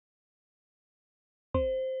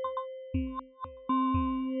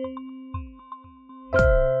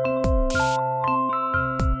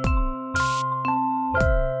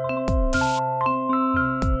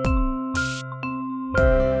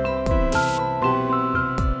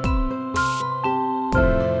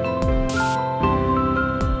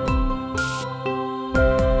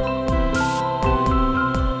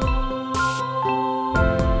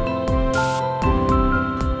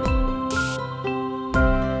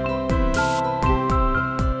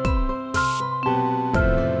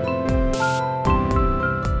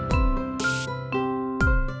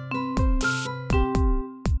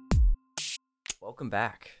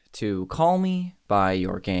back to Call Me By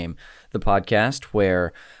Your Game, the podcast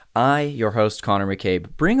where I, your host, Connor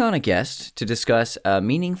McCabe, bring on a guest to discuss a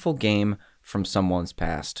meaningful game from someone's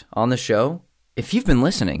past. On the show, if you've been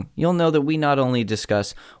listening, you'll know that we not only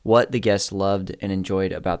discuss what the guest loved and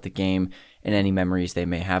enjoyed about the game and any memories they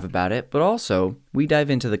may have about it, but also we dive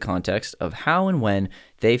into the context of how and when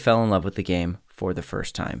they fell in love with the game for the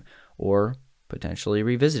first time, or potentially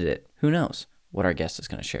revisit it. Who knows what our guest is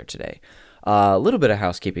going to share today. A little bit of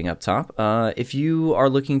housekeeping up top. If you are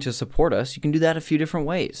looking to support us, you can do that a few different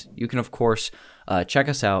ways. You can, of course, check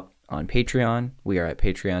us out on Patreon. We are at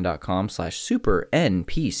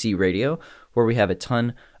patreon.com/supernpcradio, where we have a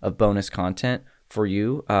ton of bonus content for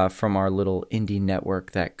you from our little indie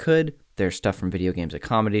network that could. There's stuff from Video Games, a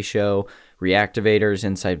Comedy Show, Reactivators,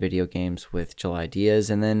 Inside Video Games with Jill Ideas,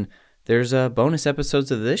 and then there's bonus episodes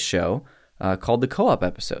of this show called the Co-op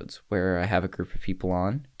episodes, where I have a group of people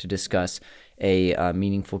on to discuss a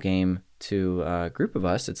meaningful game to a group of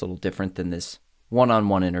us. It's a little different than this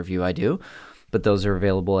one-on-one interview I do, but those are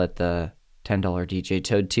available at the $10 DJ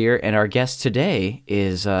Toad tier. And our guest today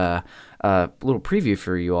is a little preview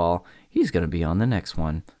for you all. He's going to be on the next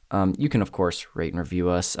one. You can, of course, rate and review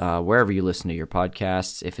us wherever you listen to your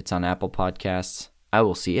podcasts. If it's on Apple Podcasts, I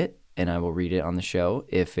will see it, and I will read it on the show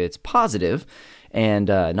if it's positive and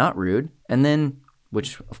not rude. And then,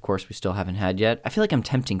 which of course we still haven't had yet, I feel like I'm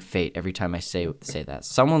tempting fate every time I say that.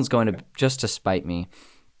 Someone's going to, just to spite me,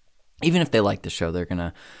 even if they like the show, they're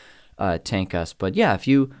going to tank us. But yeah, if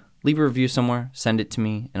you leave a review somewhere, send it to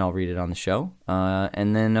me, and I'll read it on the show.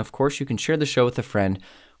 And then, of course, you can share the show with a friend,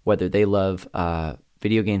 whether they love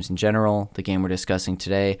video games in general, the game we're discussing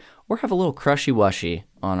today, or have a little crushy-wushy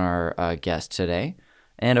on our guest today.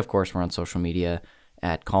 And, of course, we're on social media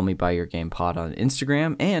at Call Me By Your Game Pod on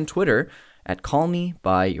Instagram and Twitter at Call Me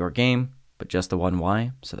By Your Game, but just the one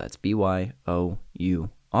Y, so that's BYOUR.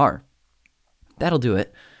 That'll do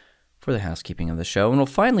it for the housekeeping of the show, and we'll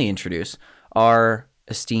finally introduce our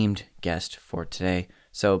esteemed guest for today.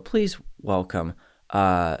 So please welcome,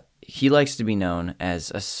 he likes to be known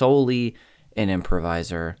as solely an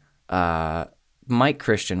improviser, Mike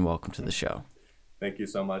Christian. Welcome to the show. Thank you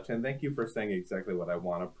so much, and thank you for saying exactly what I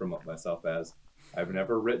want to promote myself as. I've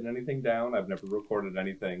never written anything down. I've never recorded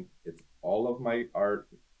anything. It's all of my art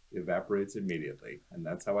evaporates immediately, and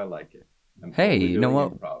that's how I like it. Hey, you know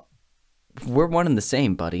what? Improv. We're one and the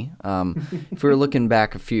same, buddy. If we were looking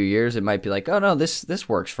back a few years, it might be like, oh no, this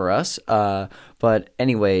works for us. But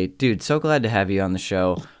anyway, dude, so glad to have you on the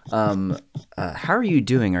show. How are you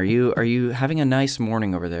doing? Are you having a nice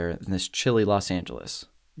morning over there in this chilly Los Angeles?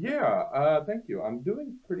 Yeah, thank you. I'm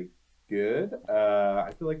doing pretty good.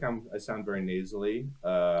 I feel like I sound very nasally.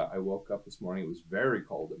 I woke up this morning. It was very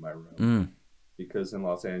cold in my room because in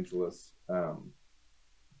Los Angeles,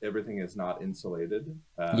 everything is not insulated.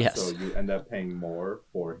 Yes. So you end up paying more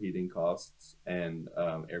for heating costs and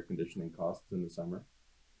air conditioning costs in the summer.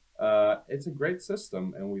 It's a great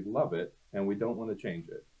system, and we love it, and we don't want to change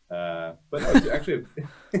it. But no, it's actually,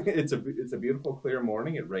 it's a beautiful, clear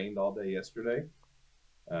morning. It rained all day yesterday.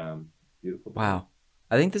 Beautiful day. Wow.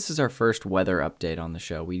 I think this is our first weather update on the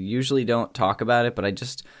show. We usually don't talk about it, but I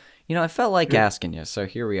just, I felt like asking you, so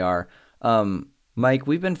here we are. Mike,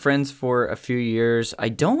 we've been friends for a few years.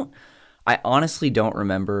 I honestly don't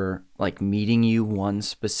remember like meeting you one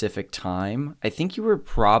specific time. I think you were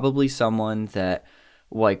probably someone that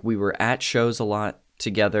like we were at shows a lot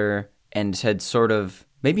together and had sort of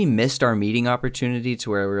maybe missed our meeting opportunity to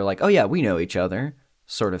where we were like, oh yeah, we know each other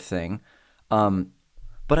sort of thing.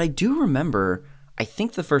 But I do remember, I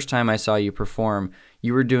think the first time I saw you perform,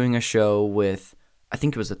 you were doing a show with, I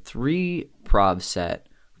think it was a 3-prov set,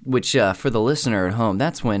 which for the listener at home,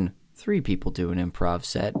 that's when 3 people do an improv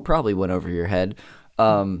set. Probably went over your head.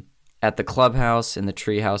 At the Clubhouse in the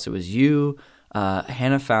Treehouse, it was you,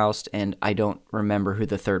 Hannah Faust, and I don't remember who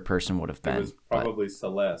the third person would have been. It was probably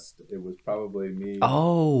Celeste. It was probably me.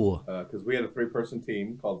 Oh. Because we had a 3-person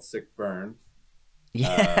team called Sick Burn.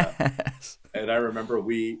 Yes. And I remember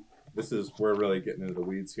we're really getting into the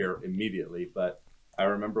weeds here immediately, but I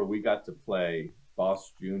remember we got to play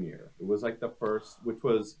Boss Jr. It was like the first, which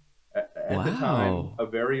was at the time a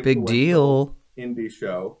very big deal indie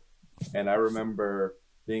show. And I remember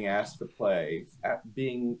being asked to play at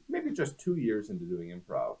being maybe just 2 years into doing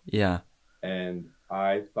improv. Yeah. And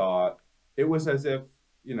I thought it was as if,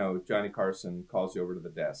 Johnny Carson calls you over to the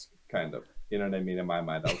desk, kind of. You know what I mean? In my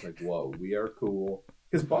mind, I was like, whoa, we are cool.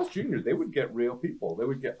 Because Boss Jr., they would get real people.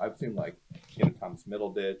 I've seen Thomas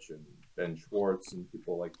Middleditch and Ben Schwartz and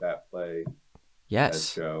people like that play that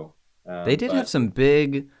show. They did have some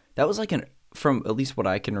big, that was like from at least what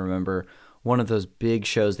I can remember, one of those big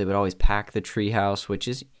shows. They would always pack the treehouse, which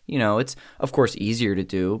is, it's of course easier to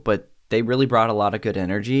do, but they really brought a lot of good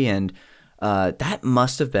energy. And that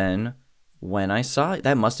must have been when I saw it.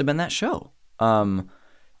 That must have been that show.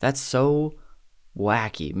 That's so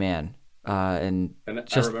wacky, man. And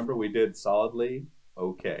I remember we did solidly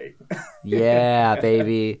okay. Yeah,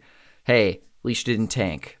 baby. Hey, at least you didn't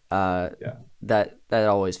tank. Yeah. That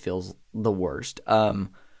always feels the worst.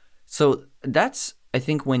 So that's, I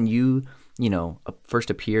think, when you first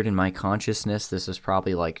appeared in my consciousness. This is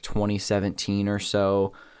probably like 2017 or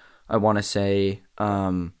so, I want to say.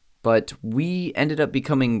 But we ended up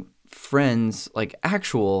becoming friends, like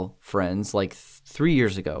actual friends, like 3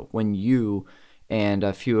 years ago when you and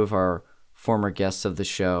a few of our former guests of the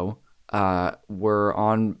show were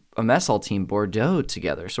on a mess hall team, Bordeaux,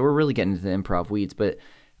 together. So we're really getting into the improv weeds. But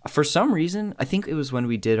for some reason, I think it was when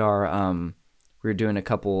we did our we were doing a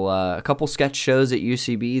couple sketch shows at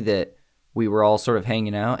UCB that we were all sort of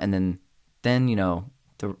hanging out, and then the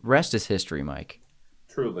rest is history, Mike.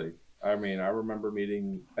 Truly. I mean, I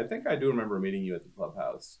think I do remember meeting you at the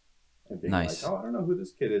clubhouse and being Nice. like, oh, I don't know who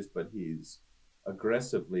this kid is, but he's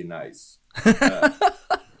aggressively nice.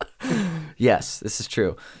 Yes, this is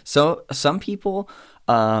true. So some people,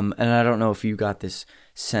 and I don't know if you got this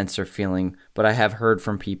sense or feeling, but I have heard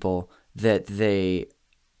from people that they,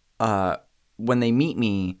 when they meet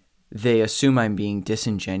me, they assume I'm being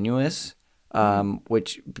disingenuous,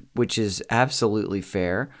 which is absolutely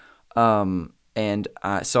fair. And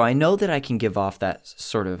so I know that I can give off that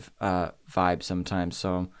sort of vibe sometimes.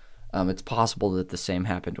 So it's possible that the same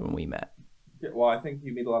happened when we met. Yeah, well, I think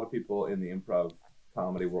you meet a lot of people in the improv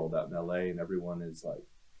comedy world out in LA, and everyone is like,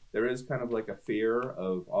 there is kind of like a fear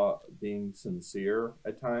of being sincere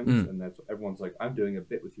at times, and that's everyone's like, I'm doing a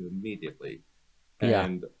bit with you immediately.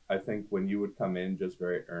 And I think when you would come in just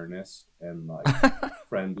very earnest and like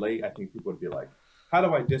friendly, I think people would be like, how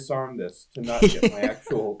do I disarm this to not get my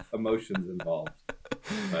actual emotions involved?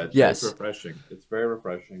 But yes. It's refreshing. It's very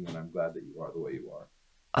refreshing, and I'm glad that you are the way you are.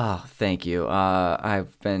 Oh, thank you.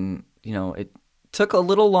 I've been, it took a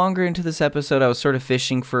little longer into this episode. I was sort of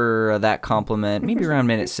fishing for that compliment, maybe around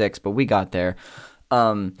minute 6, but we got there.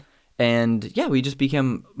 And yeah, we just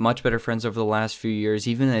became much better friends over the last few years.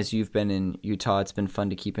 Even as you've been in Utah, it's been fun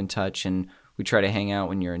to keep in touch, and we try to hang out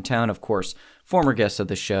when you're in town. Of course, former guests of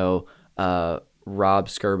the show, Rob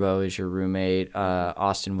Skirbo is your roommate.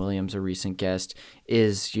 Austin Williams, a recent guest,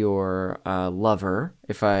 is your lover.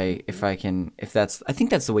 I think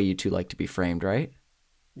that's the way you two like to be framed, right?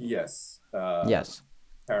 Yes. Yes.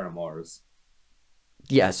 Paramours.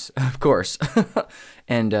 Yes, of course.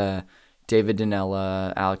 And David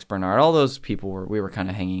Danella, Alex Bernard, all those people we were kind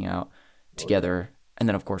of hanging out together. And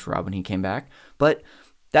then, of course, Rob when he came back. But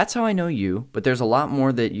that's how I know you. But there's a lot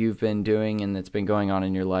more that you've been doing and that's been going on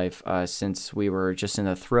in your life since we were just in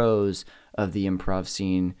the throes of the improv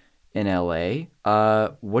scene in LA.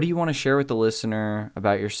 What do you want to share with the listener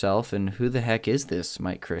about yourself, and who the heck is this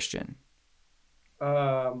Mike Christian?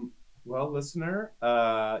 Well, listener,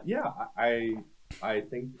 yeah, I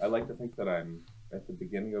think I like to think that I'm at the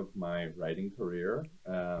beginning of my writing career.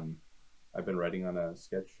 I've been writing on a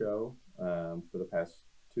sketch show for the past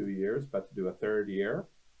 2 years, about to do a third year.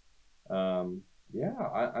 I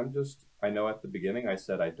know at the beginning I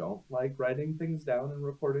said I don't like writing things down and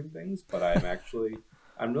recording things, but I'm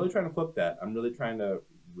really trying to flip that. I'm really trying to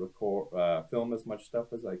film as much stuff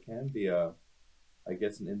as I can, be an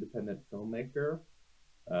independent filmmaker.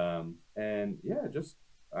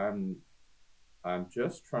 I'm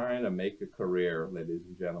just trying to make a career, ladies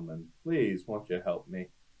and gentlemen. Please, won't you help me?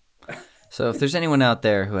 So if there's anyone out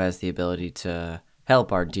there who has the ability to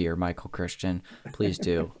help our dear Michael Christian, please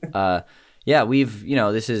do.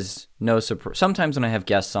 This is no surprise. Sometimes when I have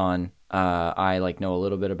guests on, I know a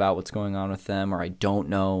little bit about what's going on with them, or I don't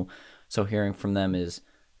know. So hearing from them is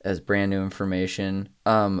as brand new information.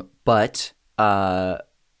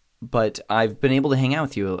 But I've been able to hang out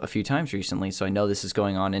with you a few times recently, so I know this is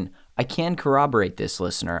going on, and I can corroborate this,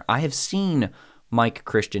 listener. I have seen Mike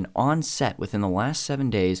Christian on set within the last 7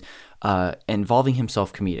 days, involving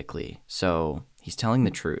himself comedically. So he's telling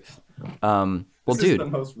the truth. This is the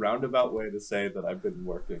most roundabout way to say that I've been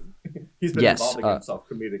working. He's been involving himself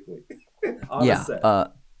comedically on a set.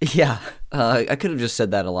 I could have just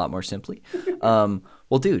said that a lot more simply.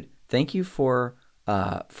 Well, dude, thank you for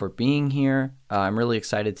being here. I'm really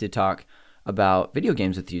excited to talk about video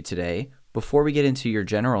games with you today. Before we get into your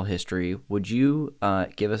general history, would you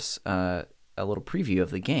give us a little preview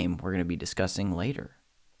of the game we're going to be discussing later?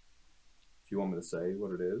 Do you want me to say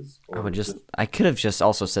what it is? I could have just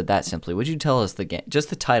also said that simply. Would you tell us the game, just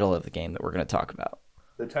the title of the game that we're going to talk about?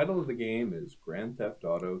 The title of the game is Grand Theft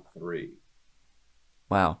Auto 3.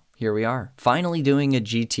 Wow, here we are, finally doing a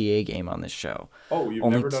GTA game on this show. Oh, you've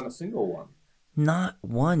Only never done a single one. not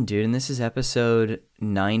one, dude, and this is episode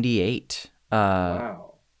 98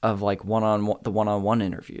 Wow. of like one-on-one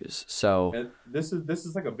interviews. So And this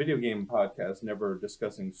is like a video game podcast, never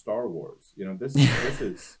discussing Star Wars.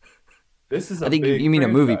 This is I a think big you mean a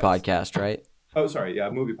movie franchise. podcast, right? Oh, sorry, yeah,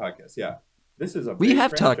 movie podcast. Yeah, this is a We big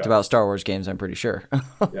have talked about franchise. Star Wars games, I'm pretty sure.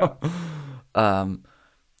 Yeah. um,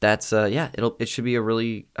 that's yeah, it should be a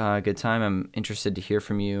really good time. I'm interested to hear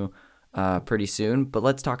from you pretty soon. But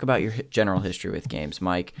let's talk about your general history with games,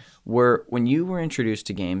 Mike. When you were introduced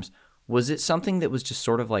to games, was it something that was just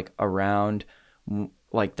sort of like around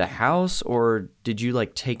like the house, or did you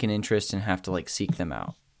like take an interest and have to like seek them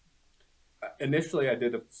out? Initially, I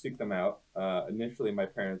did seek them out. Initially, my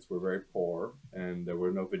parents were very poor, and there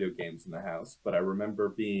were no video games in the house. But I remember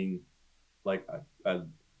being like a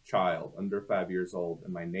child under 5 years old,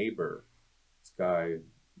 and my neighbor, this guy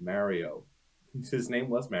Mario, his name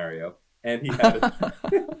was Mario, and he had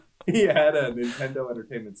a Nintendo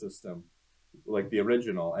Entertainment System, like the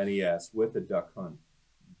original NES, with a Duck Hunt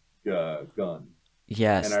gun.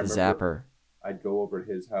 Yes, And I the remember Zapper. I'd go over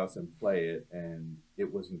to his house and play it, and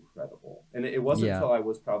it was incredible. And it wasn't Yeah. until I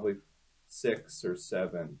was probably 6 or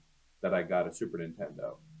 7 that I got a Super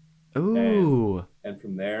Nintendo, and Ooh.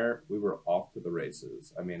 from there we were off to the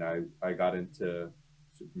races. I mean, I got into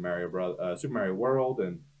Super Mario World,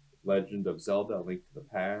 and Legend of Zelda: A Link to the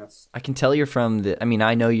Past. I can tell you're from I mean,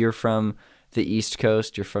 I know you're from the East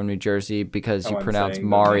Coast. You're from New Jersey because How you I'm pronounce saying the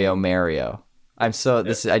Mario name. Mario. I'm so Yeah,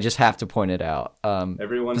 this. I just have to point it out.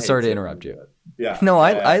 everyone hates Sorry to it, interrupt you. but yeah, No,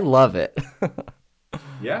 I love it.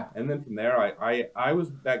 yeah. And then from there, I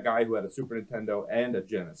was that guy who had a Super Nintendo and a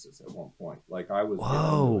Genesis at one point. Like I was into it.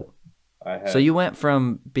 Whoa. I So had you went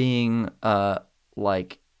from being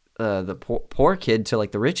like the poor kid to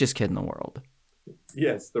like the richest kid in the world.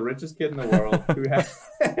 Yes, the richest kid in the world who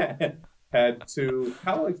had had to.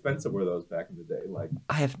 How expensive were those back in the day? Like,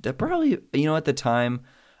 I have probably at the time,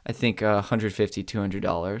 I think 150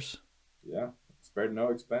 $200. yeah, spared no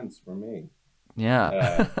expense for me. Yeah.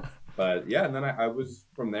 Uh, but yeah, and then I was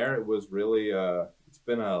from there. It was really it's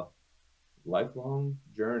been a lifelong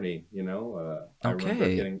journey. I remember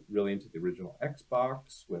Okay. getting really into the original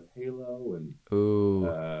Xbox with Halo and Ooh.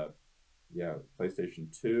 uh, yeah, PlayStation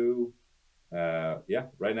 2. Yeah,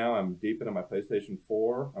 right now I'm deep into my PlayStation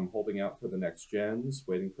 4. I'm holding out for the next gens,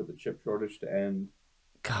 waiting for the chip shortage to end.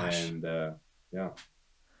 Gosh. And yeah,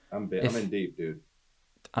 I'm If in deep, dude.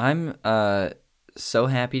 I'm so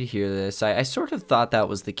happy to hear this. I sort of thought that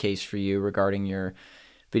was the case for you regarding your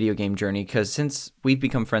video game journey because since we've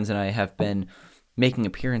become friends and I have been making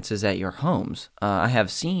appearances at your homes, I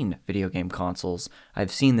have seen video game consoles.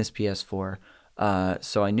 I've seen this PS4.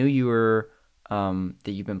 So I knew you were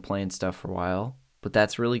that you've been playing stuff for a while, but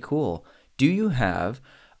that's really cool. Do you have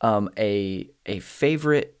a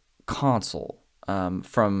favorite console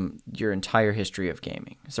from your entire history of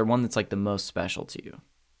gaming? Is there one that's like the most special to you?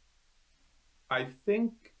 I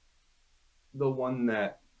think the one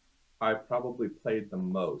that I probably played the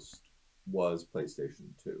most was PlayStation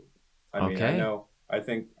 2. I mean, I Okay. know, I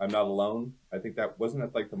think I'm not alone. I think that wasn't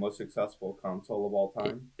it like the most successful console of all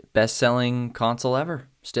time? Best selling console ever,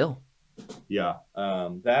 still. Yeah.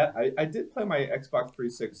 That I did play my Xbox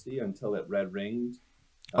 360 until it red ringed.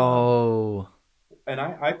 Um, Oh, and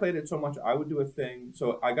I played it so much I would do a thing.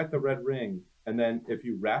 So I got the red ring, and then if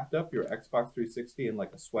you wrapped up your Xbox 360 in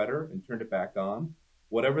like a sweater and turned it back on,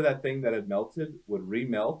 whatever that thing that had melted would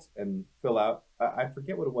remelt and fill out. I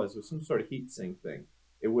forget what it was. It was some sort of heat sink thing.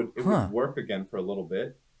 It would huh. work again for a little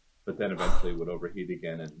bit, but then eventually it would overheat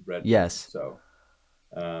again and red ring. Yes. So,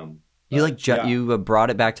 um, You like but yeah, you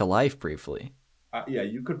brought it back to life briefly. yeah,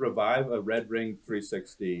 you could revive a red ring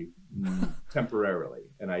 360 temporarily,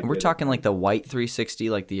 and I And we're did it. talking like the white 360,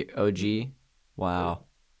 like the OG. Oh yeah. Wow.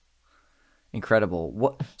 Incredible.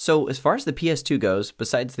 What so as far as the PS2 goes,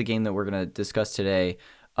 besides the game that we're going to discuss today,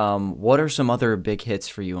 what are some other big hits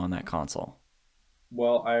for you on that console?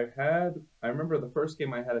 Well, I remember the first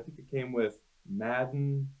game I had, I think it came with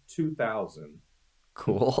Madden 2000.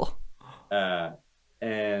 Cool. Uh,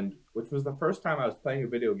 and which was the first time I was playing a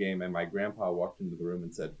video game, and my grandpa walked into the room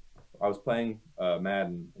and said, I was playing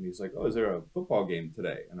Madden, and he's like, "Oh, is there a football game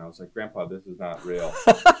today?" And I was like, "Grandpa, this is not real."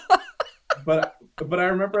 But I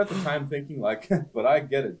remember at the time thinking like, "But I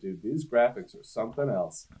get it, dude. These graphics are something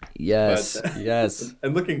else." But Yes. Yes.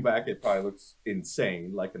 and looking back, it probably looks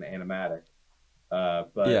insane, like an animatic. Uh,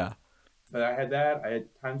 but Yeah. But I had that. I had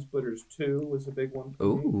Time Splitters 2 was a big one for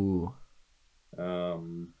me. Ooh.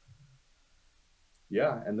 Um,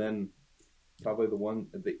 yeah, and then probably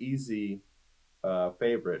the easy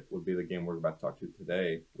favorite would be the game we're about to talk to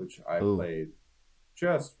today, which I Ooh, played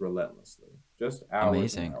just relentlessly, just hours and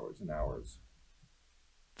amazing. hours and hours.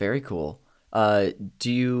 Very cool.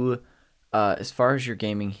 Do you, as far as your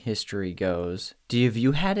gaming history goes, have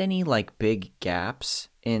you had any like big gaps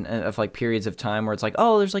in of like periods of time where it's like,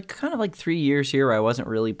 oh, there's like kind of like 3 years here where I wasn't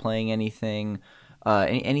really playing anything.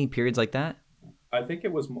 Any periods like that? I think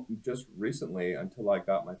it was just recently until I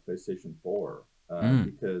got my PlayStation 4 Mm,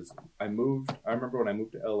 because I moved. I remember when I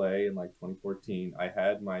moved to LA in like 2014, I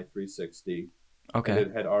had my 360 and okay.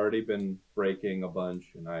 it had already been breaking a bunch,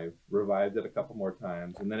 and I revived it a couple more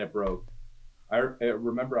times, and then it broke. I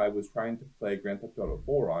remember I was trying to play Grand Theft Auto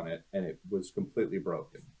 4 on it, and it was completely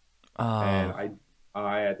broken. And Oh,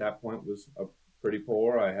 I at that point was pretty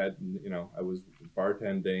poor. I had, I was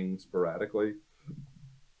bartending sporadically,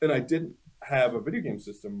 and I didn't have a video game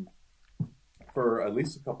system for at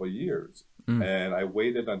least a couple of years. mm. And I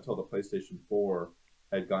waited until the PlayStation 4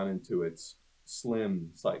 had gone into its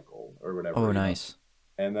slim cycle or Oh, whatever. nice.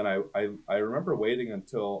 And then I remember waiting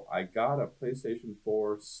until I got a PlayStation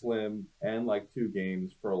 4 Slim and like two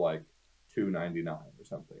games for like $2.99 or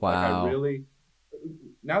something. Like I Wow. really,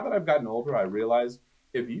 now that I've gotten older, I realize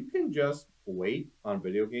if you can just wait on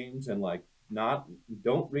video games and like not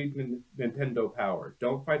don't read Nintendo Power,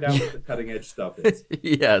 don't find out what the cutting edge stuff is, and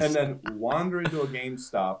Yes. then wander into a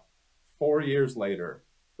GameStop 4 years later,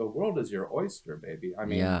 the world is your oyster, baby. I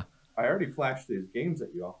mean, Yeah. I already flashed these games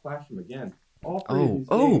at you. I'll flash them again. All three of Oh, these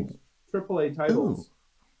oh, games, AAA ooh. titles,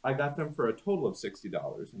 I got them for a total of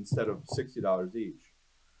 $60 instead of $60 each.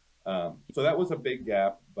 So that was a big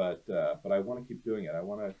gap, but I want to keep doing it. I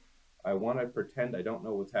want to pretend I don't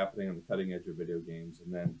know what's happening on the cutting edge of video games,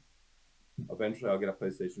 and then eventually I'll get a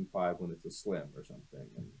PlayStation 5 when it's a slim or something.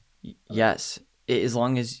 And Yes, as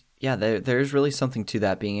long as yeah, there's really something to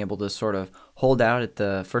that being able to sort of hold out at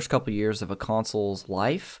the first couple years of a console's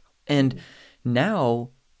life. And Mhm. now,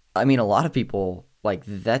 I mean, a lot of people like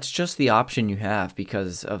that's just the option you have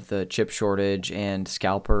because of the chip shortage and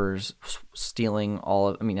scalpers stealing all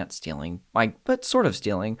of, I mean, not stealing, like, but sort of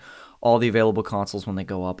stealing all the available consoles when they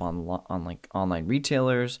go up on like online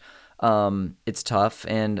retailers. It's tough,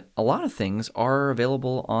 and a lot of things are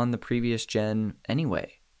available on the previous gen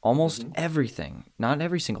anyway. Almost Mhm. everything, not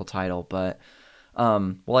every single title, but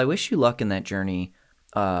well, I wish you luck in that journey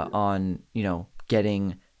on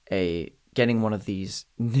getting one of these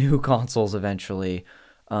new consoles eventually,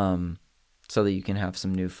 um, so that you can have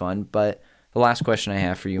some new fun. But the last question I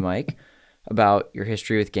have for you, Mike, about your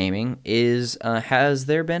history with gaming is: has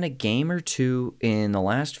there been a game or two in the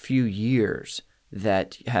last few years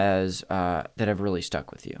that have really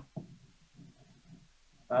stuck with you?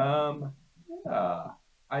 Um, yeah,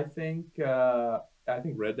 I think I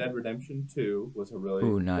think Red Dead Redemption 2 was a really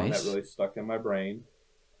Ooh, one that nice. really stuck in my brain.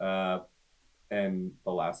 Uh, and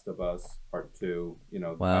The Last of Us Part Two.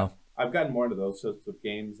 Wow. I've gotten more into those sorts of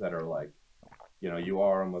games that are like, you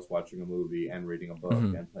are almost watching a movie and reading a book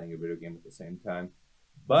Hmm. and playing a video game at the same time.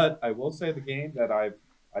 But I will say the game that I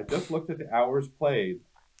just looked at the hours played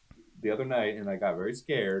the other night and I got very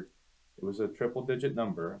scared. It was a triple digit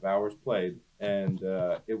number of hours played, and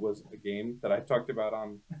it was a game that I talked about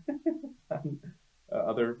on, on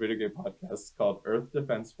other video game podcasts called Earth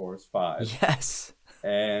Defense Force 5. Yes.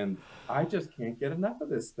 And I just can't get enough of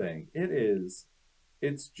this thing.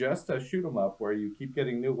 It's just a shoot 'em up where you keep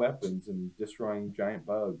getting new weapons and destroying giant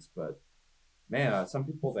bugs. But man, some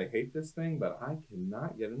people they hate this thing, but I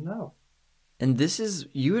cannot get enough. And this is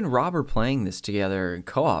you and Rob are playing this together in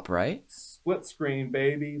co-op, right? Split screen,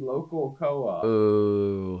 baby, local co-op.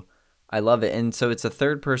 Ooh, I love it. And so it's a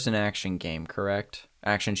third-person action game, correct?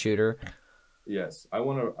 Action shooter. Yes, I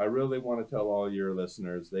want to. I really want to tell all your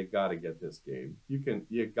listeners they got to get this game. You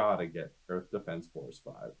got to get Earth Defense Force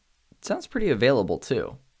 5. It sounds pretty available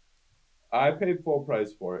too. I paid full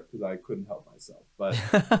price for it because I couldn't help myself. But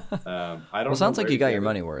I Well, don't know sounds like where you to got your get it.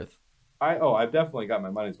 money worth. I've definitely got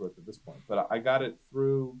my money's worth at this point, but I got it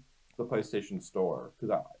through the PlayStation Store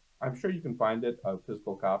because I'm sure you can find it a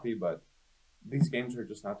physical copy, but these games are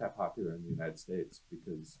just not that popular in the United States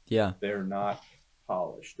because Yeah. they're not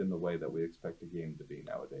polished in the way that we expect a game to be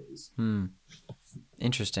nowadays. Hmm.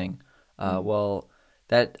 Interesting. Mm. Well,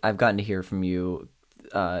 that I've gotten to hear from you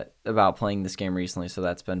about playing this game recently, so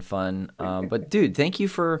that's been fun. But dude, thank you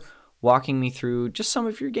for walking me through just some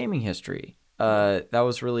of your gaming history. Yeah, That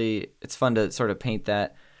was really it's fun to sort of paint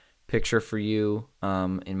that picture for you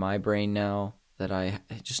in my brain now that I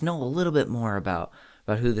just know a little bit more about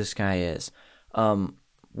who this guy is. Um,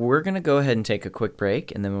 we're gonna go ahead and take a quick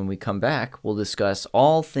break, and then when we come back, we'll discuss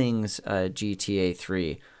all things GTA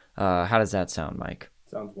 3. How does that sound, Mike?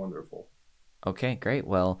 sounds wonderful. Okay, great.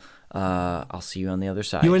 Well, I'll see you on the other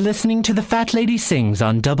side. You are listening to The Fat Lady Sings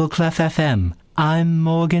on Double Clef FM. I'm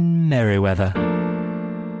Morgan Merriweather.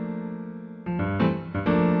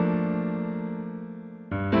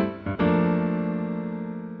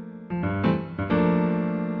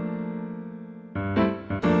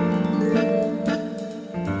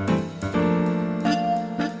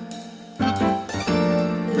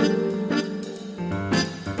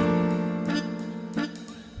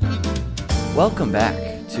 Welcome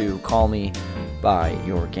back to Call Me By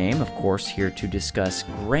Your Game. Of course, here to discuss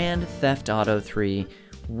Grand Theft Auto 3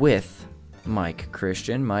 with Mike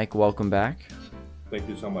Christian. Mike, welcome back. Thank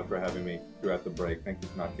you so much for having me throughout the break. Thank you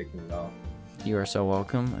for not kicking me off. You are so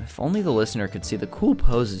welcome. If only the listener could see the cool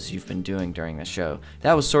poses you've been doing during the show.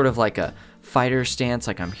 That was sort of like a fighter stance,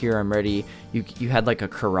 like I'm here, I'm ready. You had like a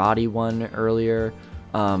karate one earlier.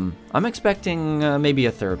 I'm expecting maybe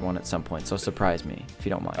a third one at some point, so surprise me if you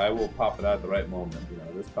don't mind. I will pop it out at the right moment.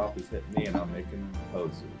 This coffee's hitting me and I'm making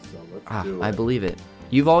poses, so let's do it. I believe it.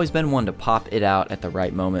 You've always been one to pop it out at the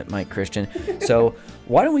right moment, Mike Christian. So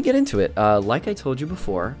why don't we get into it? Like I told you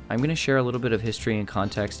before, I'm going to share a little bit of history and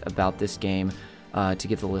context about this game to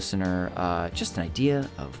give the listener just an idea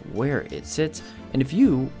of where it sits. And if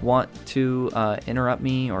you want to interrupt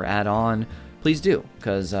me or add on, please do,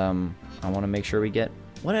 because I want to make sure we get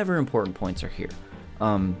whatever important points are here.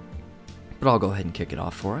 But I'll go ahead and kick it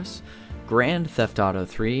off for us. Grand Theft Auto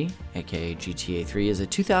 3, aka GTA 3, is a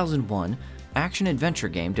 2001 action-adventure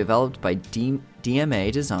game developed by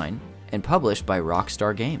DMA Design and published by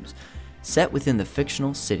Rockstar Games. Set within the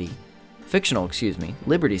fictional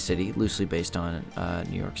Liberty City, loosely based on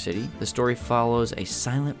New York City, the story follows a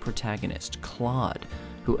silent protagonist, Claude,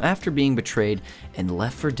 who, after being betrayed and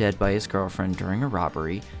left for dead by his girlfriend during a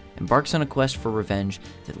robbery, embarks on a quest for revenge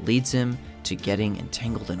that leads him to getting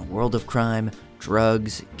entangled in a world of crime,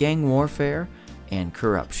 drugs, gang warfare, and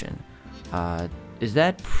corruption. Is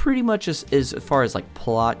that pretty much as far as like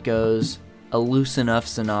plot goes, a loose enough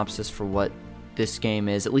synopsis for what this game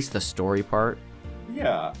is, at least the story part?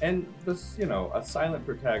 Yeah, and this, a silent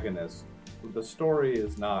protagonist, the story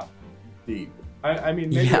is not deep. I mean,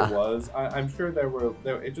 maybe it was. I'm sure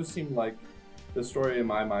it just seemed like the story in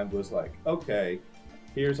my mind was like, okay,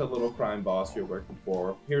 here's a little crime boss you're working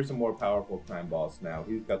for. Here's a more powerful crime boss now.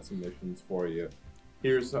 He's got some missions for you.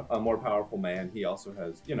 Here's a more powerful man. He also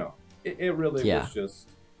has, it really was just,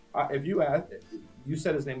 if you asked, you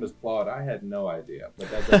said his name was Claude. I had no idea, but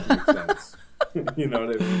that doesn't make sense. You know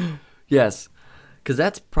what I mean? Yes, because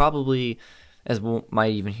that's probably, as we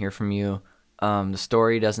might even hear from you, the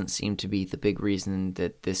story doesn't seem to be the big reason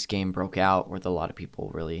that this game broke out or that a lot of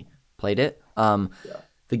people really played it.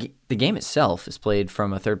 The game itself is played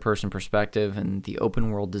from a third-person perspective, and the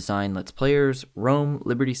open-world design lets players roam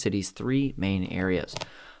Liberty City's three main areas.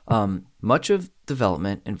 Much of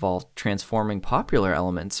development involved transforming popular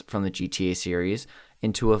elements from the GTA series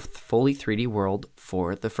into a fully 3D world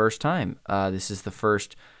for the first time. This is the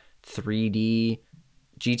first 3D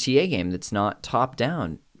GTA game that's not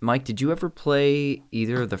top-down. Mike, did you ever play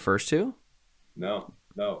either of the first two? No.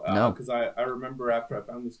 Because I remember after I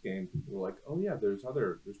found this game, people were like, "Oh yeah, there's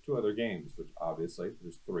two other games," which obviously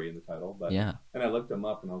there's three in the title. But yeah, and I looked them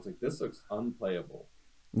up and I was like, "This looks unplayable."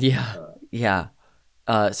 Yeah.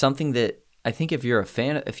 Something that I think if you were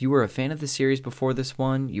a fan of the series before this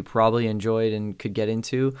one, you probably enjoyed and could get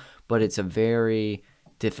into, but it's a very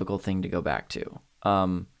difficult thing to go back to.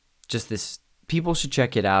 People should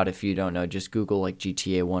check it out if you don't know. Just Google like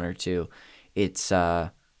GTA 1 or 2. It's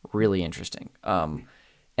really interesting.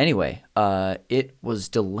 Anyway, it was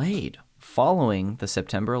delayed following the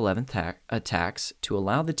September 11th attacks to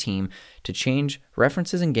allow the team to change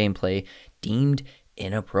references and gameplay deemed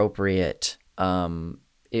inappropriate.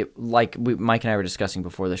 Mike and I were discussing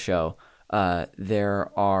before the show, there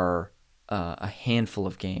are a handful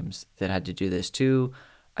of games that had to do this too.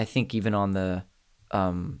 I think even on the, I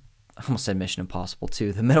almost said Mission Impossible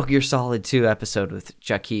 2, the Metal Gear Solid 2 episode with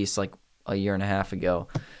Jacques like a year and a half ago,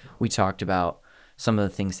 we talked about some of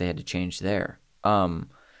the things they had to change there.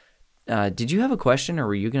 Did you have a question, or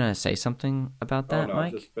were you going to say something about that, no,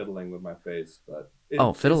 Mike? I'm just fiddling with my face. But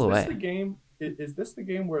fiddle away. Is this the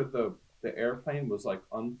game where the airplane was like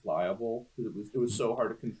unflyable because it was so hard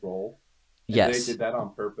to control? And yes. They did that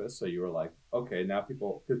on purpose, so you were like, okay, now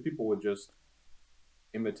people would just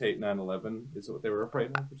imitate 9/11. Is what they were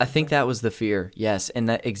afraid of? I think that was the fear. Yes, and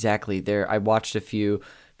that exactly. I watched a few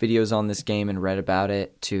videos on this game and read about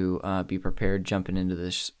it to be prepared jumping into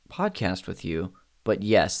this podcast with you. But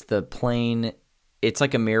yes, the plane, it's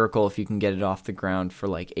like a miracle if you can get it off the ground for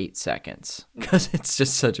like 8 seconds because it's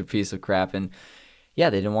just such a piece of crap. And yeah,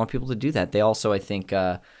 they didn't want people to do that. They also, I think,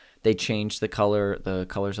 They changed the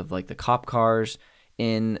colors of like the cop cars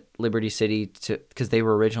in Liberty City because they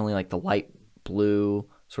were originally like the light blue,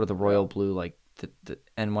 sort of the royal blue, like the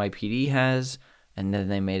NYPD has, and then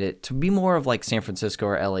they made it to be more of like San Francisco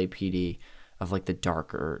or LAPD, of like the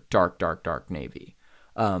dark navy.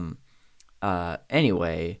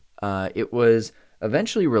 Anyway, it was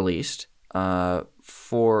eventually released in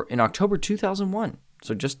October 2001,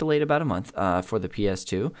 so just delayed about a month for the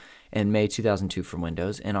PS2, and May 2002 for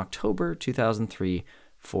Windows, and October 2003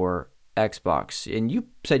 for Xbox. And you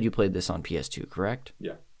said you played this on PS2, correct?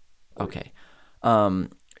 Yeah. Okay.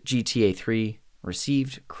 GTA 3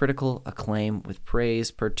 received critical acclaim with praise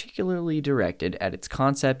particularly directed at its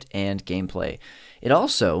concept and gameplay. It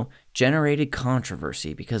also generated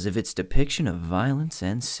controversy because of its depiction of violence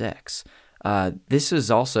and sex.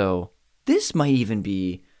 This might even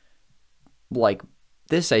be like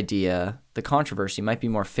this idea, the controversy might be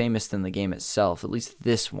more famous than the game itself, at least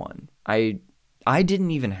this one. I didn't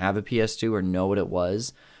even have a PS2 or know what it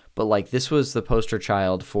was, but like this was the poster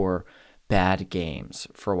child for bad games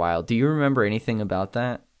for a while. Do you remember anything about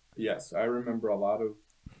that? Yes, I remember a lot of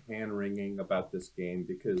hand wringing about this game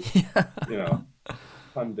because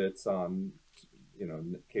pundits on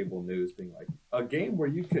cable news being like, a game where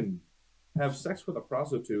you can have sex with a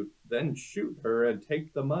prostitute, then shoot her and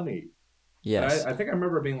take the money. Yes. I think I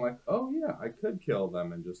remember being like, oh yeah, I could kill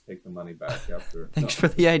them and just take the money back after. Thanks for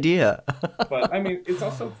the idea. But I mean, it's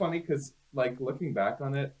also funny because like looking back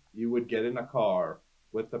on it, you would get in a car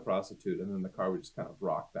with the prostitute, and then the car would just kind of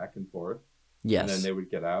rock back and forth. Yes. And then they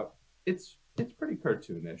would get out. It's pretty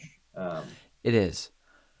cartoonish. It is.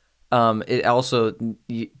 It also,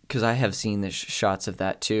 because I have seen the shots of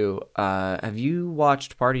that too. Have you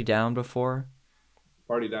watched Party Down before?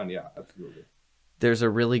 Party Down, yeah, absolutely. There's a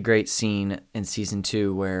really great scene in season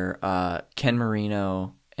 2 where Ken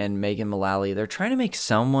Marino and Megan Mullally, they're trying to make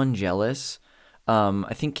someone jealous.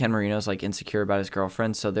 I think Ken Marino's like insecure about his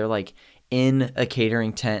girlfriend, so they're like in a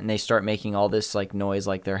catering tent and they start making all this like noise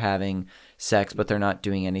like they're having sex, but they're not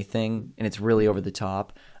doing anything, and it's really over the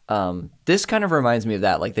top. This kind of reminds me of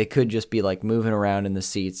that. Like they could just be like moving around in the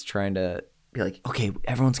seats trying to be like, okay,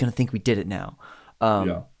 everyone's going to think we did it now.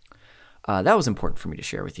 That was important for me to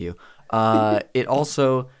share with you. It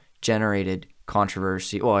also generated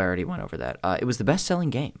controversy. Well, I already went over that. It was the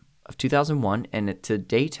best-selling game of 2001, and it to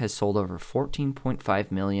date has sold over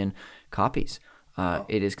 14.5 million copies.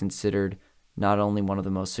 It is considered not only one of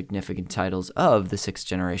the most significant titles of the 6th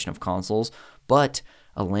generation of consoles, but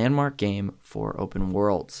a landmark game for open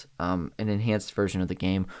worlds. An enhanced version of the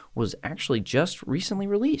game was actually just recently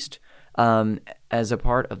released as a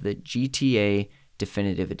part of the GTA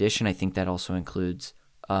Definitive Edition. I think that also includes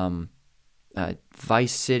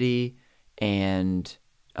Vice City and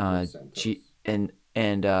San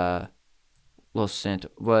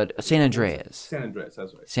Andreas. San Andreas,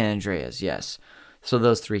 that's right. San Andreas, yes. So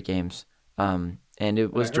those 3 games, and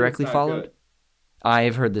it was directly followed. Good.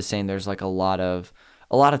 I've heard the same. There's like a lot of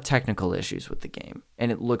technical issues with the game,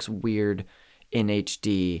 and it looks weird in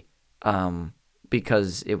HD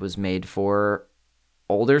because it was made for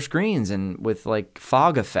older screens and with like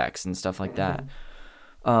fog effects and stuff like that.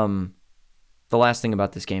 The last thing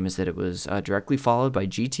about this game is that it was directly followed by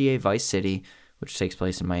GTA Vice City, which takes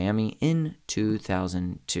place in Miami in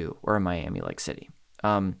 2002, or a Miami-like city.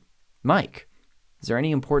 Mike, is there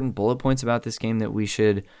any important bullet points about this game that we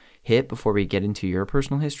should hit before we get into your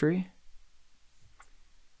personal history?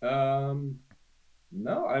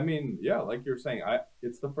 No, I mean, yeah, like you were saying,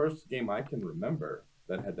 it's the first game I can remember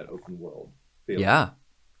that had that open world feeling. Yeah.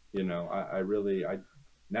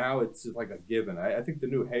 Now it's just like a given. I think the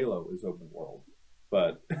new Halo is open world,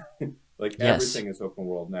 but like Yes. everything is open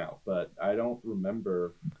world now. But I don't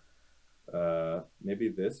remember maybe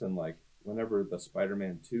this and like whenever the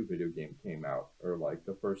Spider-Man 2 video game came out, or like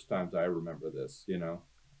the first times I remember this,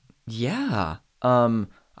 Yeah.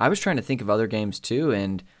 I was trying to think of other games too,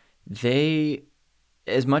 and they,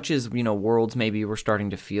 as much as, worlds maybe were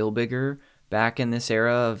starting to feel bigger back in this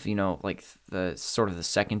era of, like the sort of the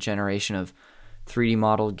second generation of 3D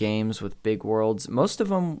modeled games with big worlds, most of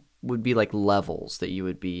them would be like levels that you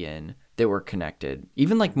would be in that were connected.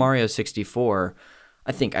 Even like Mario 64,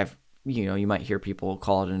 I think you might hear people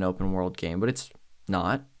call it an open world game, but it's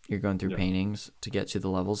not. You're going through paintings to get to the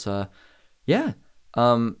levels. Yeah.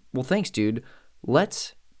 Well, thanks, dude.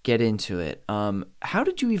 Let's get into it. How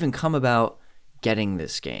did you even come about getting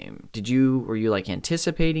this game? Were you like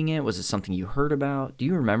anticipating it? Was it something you heard about? Do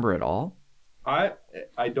you remember at all? I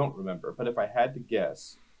don't remember, but if I had to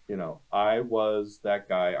guess, I was that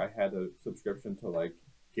guy. I had a subscription to like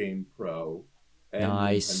Game Pro and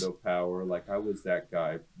Nice. Nintendo Power. Like I was that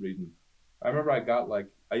guy reading I remember I got like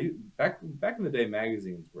back in the day,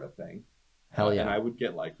 magazines were a thing. Hell And yeah. I would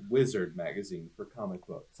get like Wizard magazine for comic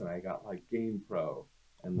books, and I got like Game Pro,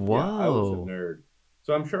 and yeah, I was a Whoa. nerd.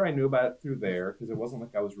 So I'm sure I knew about it through there because it wasn't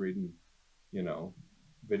like I was reading, you know,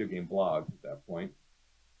 video game blogs at that point.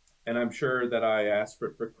 And I'm sure that I asked for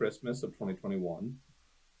it for Christmas of 2021.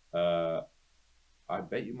 Uh, I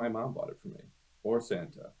bet you my mom bought it for me or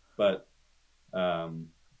Santa, but um,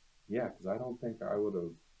 yeah, because I don't think I would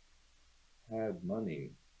have had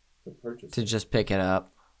money to purchase To it. just pick it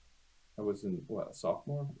up. I was in what, a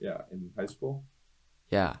sophomore? Yeah, in high school.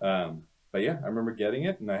 Yeah. But yeah, I remember getting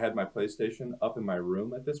it, and I had my PlayStation up in my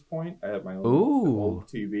room at this point. I had my own Ooh. old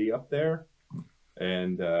TV up there,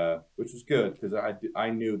 and which was good because I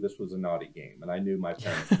knew this was a naughty game, and I knew my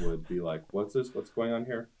parents would be like, "What's this? What's going on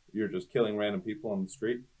here? You're just killing random people on the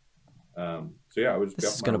street." So yeah, I would just be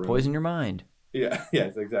This up is in my going to poison room. your mind. Yeah,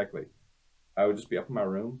 yes, exactly. I would just be up in my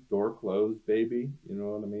room, door closed, baby. You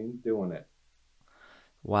know what I mean? Doing it.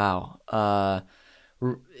 Wow.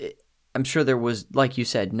 r- I'm sure there was, like you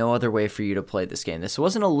said, no other way for you to play this game. This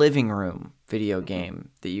wasn't a living room video Mm-mm. game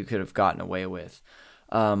that you could have gotten away with.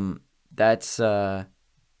 Um, that's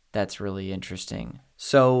really interesting.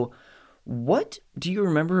 So, what do you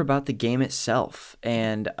remember about the game itself,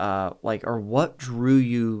 and like, or what drew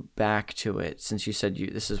you back to it? Since you said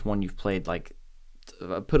this is one you've played like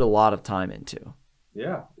put a lot of time into.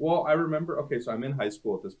 Yeah. Well, I remember. Okay, so I'm in high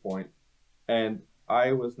school at this point, and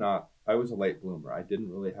I was not. I was a late bloomer. I didn't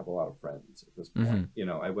really have a lot of friends at this point.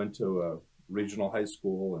 Mm-hmm. I went to a regional high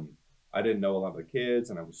school, and I didn't know a lot of the kids,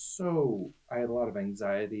 and I had a lot of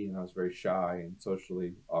anxiety, and I was very shy and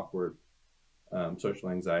socially awkward, social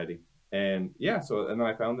anxiety, and yeah. And then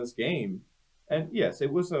I found this game, and yes,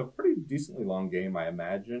 it was a pretty decently long game. I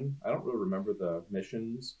imagine. I don't really remember the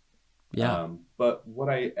missions, Yeah. but what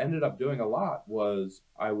I ended up doing a lot was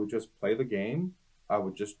I would just play the game. I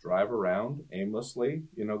would just drive around aimlessly,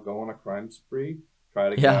 go on a crime spree, try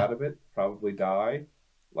to get Yeah. out of it, probably die.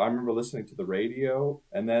 I remember listening to the radio,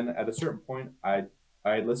 and then at a certain point, I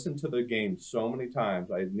listened to the game so many times.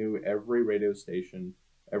 I knew every radio station,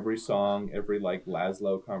 every song, every like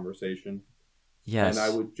Laszlo conversation, and I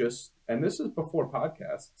Yes. would just. And this is before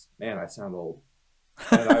podcasts. Man, I sound old.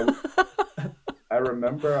 And I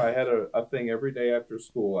remember I had a thing every day after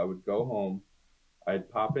school. I would go home, I'd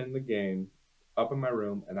pop in the game up in my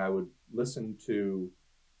room, and I would listen to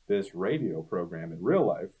this radio program in real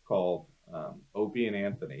life called Opie and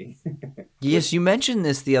Anthony, Yes, which, you mentioned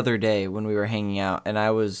this the other day when we were hanging out, and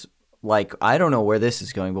I was like, I don't know where this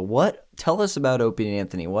is going, but what? Tell us about Opie and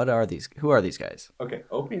Anthony. What are these? Who are these guys? okay,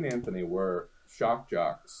 Opie and Anthony were shock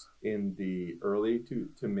jocks in the early to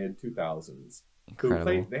mid 2000s who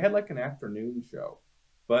Incredible. they had like an afternoon show,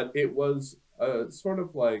 but it was sort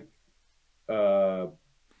of like uh,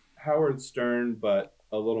 Howard Stern, but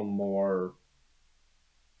a little more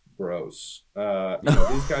gross.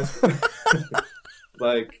 These guys,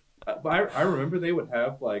 like, I remember they would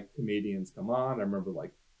have like comedians come on. I remember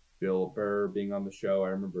like Bill Burr being on the show. I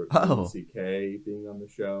remember Louis Oh, C.K. being on the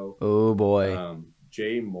show. oh boy.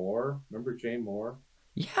 Jay Moore, remember Jay Moore?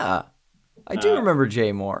 Yeah, I do Uh, remember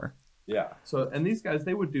Jay Moore. yeah. So, and these guys,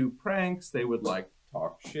 they would do pranks. They would like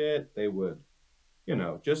talk shit. They would,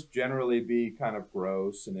 just generally be kind of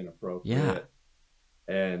gross and Yeah. inappropriate.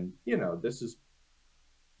 And this is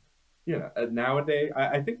nowadays,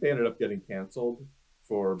 I think they ended up getting canceled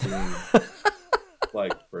for being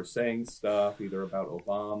like for saying stuff either about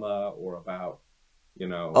Obama or about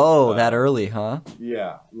Oh, that early, huh?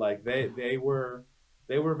 yeah, like they were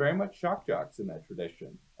very much shock jocks in that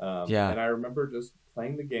tradition. Yeah. And I remember just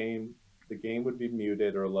playing the game. The game would be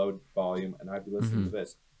muted or low volume, and I'd be listening Hmm. to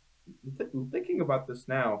this. Thinking about this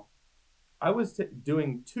now, I was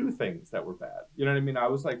doing two things that were bad. You know what I mean? I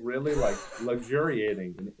was like really like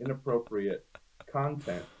luxuriating in inappropriate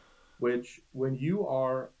content, which when you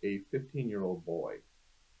are a 15-year-old boy,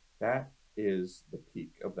 that is the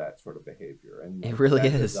peak of that sort of behavior and It like really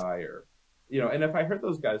that is. desire. And if I heard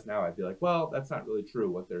those guys now, I'd be like, well, that's not really true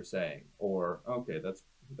what they're saying, or okay, that's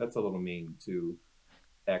a little mean to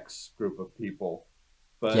X group of people.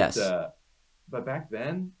 But Yes. but back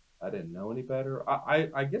then, I didn't know any better.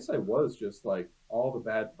 I guess I was just like all the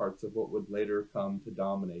bad parts of what would later come to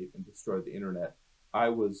dominate and destroy the internet. I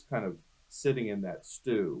was kind of sitting in that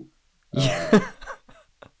stew, uh, Yeah.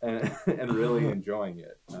 and really enjoying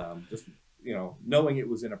it. Just knowing it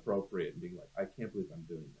was inappropriate and being like, I can't believe I'm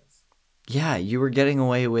doing this. Yeah, you were getting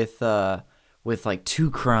away with like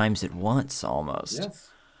two crimes at once almost.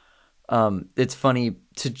 Yes. It's funny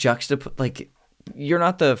to juxtapose, like, you're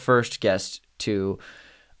not the first guest to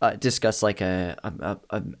discuss like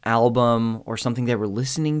an album or something they were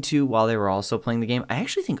listening to while they were also playing the game. I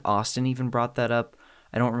actually think Austin even brought that up.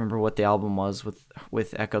 I don't remember what the album was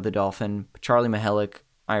with Echo the Dolphin. Charlie Mihalik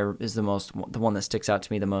is the one that sticks out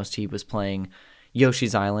to me the most. He was playing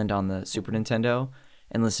Yoshi's Island on the Super Nintendo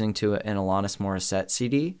and listening to an Alanis Morissette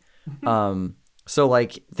CD. So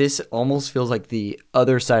like this almost feels like the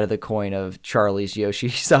other side of the coin of Charlie's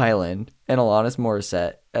Yoshi's Island, and Alanis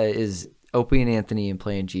Morissette is Opie and Anthony and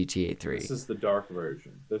playing GTA 3. This is the dark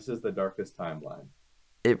version. This is the darkest timeline.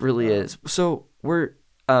 It really is. So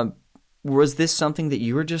was this something that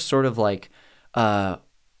you were just sort of like,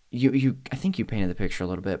 you I think you painted the picture a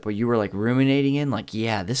little bit, but you were like ruminating in like,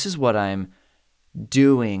 yeah, this is what I'm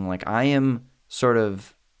doing. Like I am sort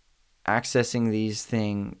of accessing these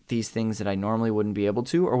things that I normally wouldn't be able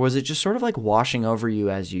to, or was it just sort of like washing over you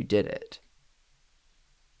as you did it?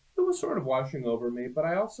 It was sort of washing over me, but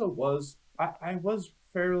I also was I was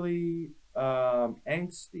fairly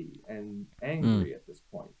angsty and angry at this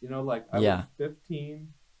point. You know, like I was 15.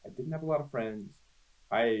 I didn't have a lot of friends.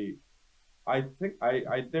 I think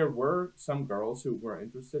I there were some girls who were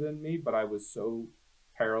interested in me, but I was so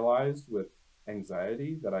paralyzed with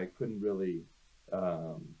anxiety that I couldn't really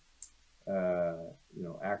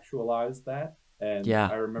actualize that. And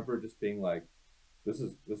I remember just being like, this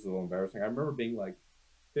is a little embarrassing. I remember being like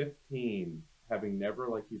 15, having never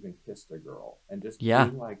like even kissed a girl, and just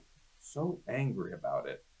being like so angry about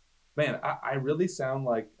it. Man, I really sound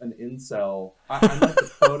like an incel. I'm like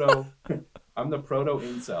I'm the proto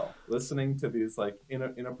incel, listening to these like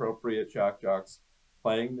inappropriate shock jocks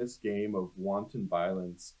playing this game of wanton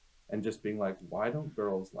violence and just being like, why don't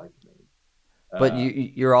girls like me? But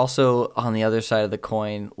you're also on the other side of the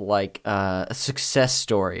coin, like a success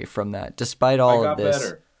story from that. Despite all of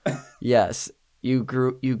this, better. Yes, you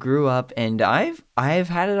grew up, and I've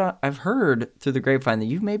heard through the grapevine that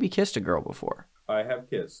you've maybe kissed a girl before. I have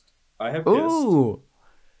kissed. Ooh,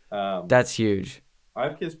 that's huge.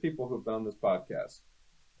 I've kissed people who've been on this podcast.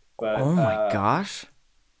 But, oh my gosh!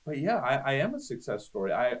 But yeah, I am a success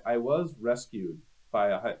story. I was rescued by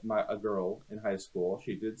a girl in high school.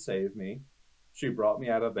 She did save me. She brought me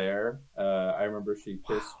out of there. I remember she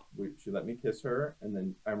she let me kiss her, and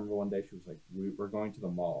then I remember one day she was like, "We're going to the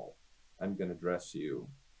mall. I'm gonna dress you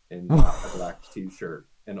in a black T-shirt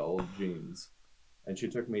and old jeans." And she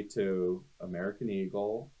took me to American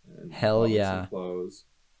Eagle and hell yeah, some clothes.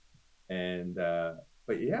 And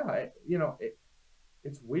but yeah,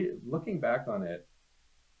 it's weird looking back on it.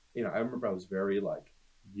 You know, I remember I was very like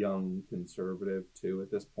young conservative too at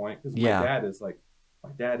this point, because my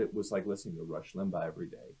dad was like listening to Rush Limbaugh every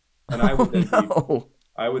day, and I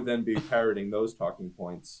would then be parroting those talking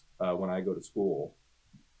points when I go to school,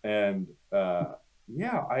 and I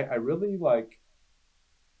really like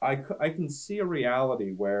I can see a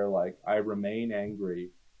reality where like I remain angry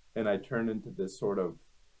and I turn into this sort of,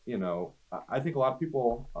 I think a lot of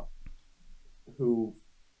people who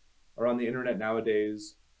are on the internet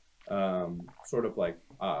nowadays sort of like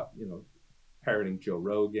parroting Joe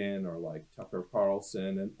Rogan or like Tucker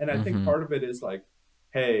Carlson. And I think part of it is like,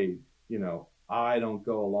 hey, I don't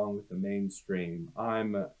go along with the mainstream.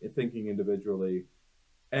 I'm thinking individually.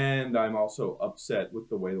 And I'm also upset with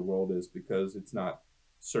the way the world is because it's not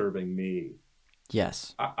serving me.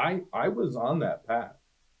 Yes. I was on that path.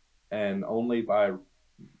 And only by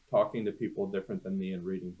talking to people different than me and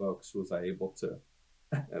reading books was I able to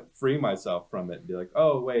free myself from it and be like,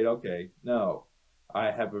 oh, wait, okay, no,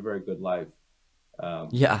 I have a very good life.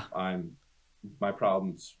 My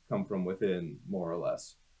problems come from within, more or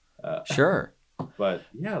less. Sure. But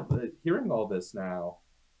yeah, hearing all this now,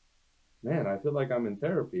 man, I feel like I'm in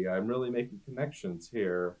therapy. I'm really making connections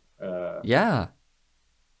here. Yeah.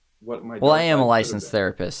 I am a licensed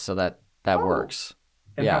therapist, so that works.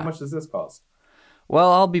 And how much does this cost?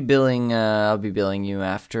 Well, I'll be billing you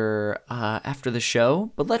after the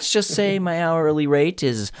show, but let's just say my hourly rate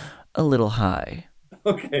is a little high.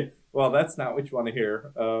 Okay. Well, that's not what you want to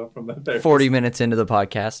hear from the therapist. 40 minutes into the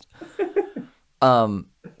podcast.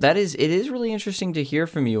 It is really interesting to hear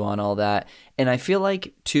from you on all that. And I feel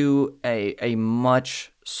like to a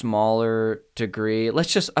much smaller degree,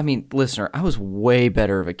 listener, I was way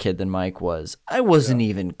better of a kid than Mike was. I wasn't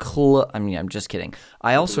even close. I mean, I'm just kidding.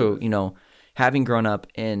 I also, having grown up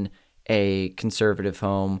in a conservative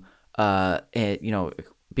home,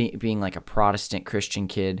 being like a Protestant Christian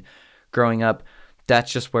kid growing up,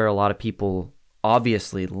 that's just where a lot of people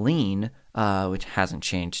obviously lean, which hasn't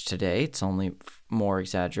changed today. It's only more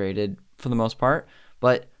exaggerated for the most part.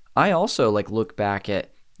 But I also like look back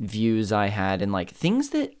at views I had and like things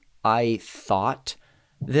that I thought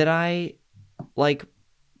that I like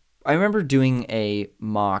I remember doing a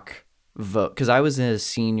mock vote because I was a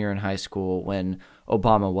senior in high school when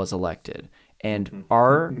Obama was elected, and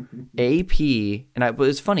our AP but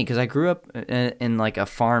it's funny because I grew up in like a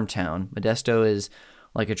farm town. Modesto is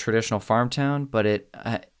like a traditional farm town, but it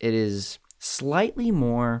is slightly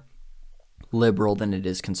more liberal than it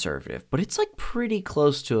is conservative, but it's like pretty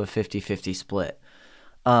close to a 50-50 split.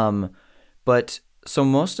 But so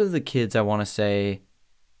most of the kids I want to say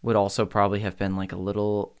would also probably have been like a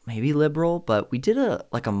little maybe liberal, but we did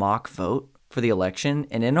a mock vote for the election,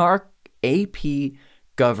 and in our AP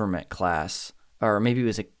government class, or maybe it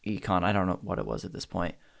was econ, I don't know what it was at this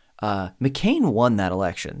point. McCain won that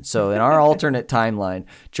election. So in our alternate timeline,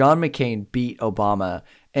 John McCain beat Obama,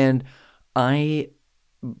 and I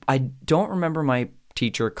don't remember my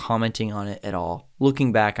teacher commenting on it at all.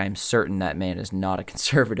 Looking back, I'm certain that man is not a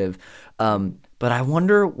conservative. But I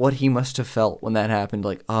wonder what he must have felt when that happened.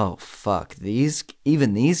 Like, oh fuck, these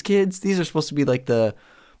kids, these are supposed to be like the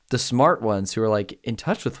smart ones who are like in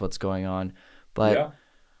touch with what's going on. But Yeah.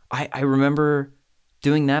 I remember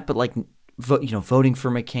doing that, but like voting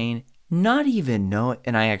for McCain, not even know,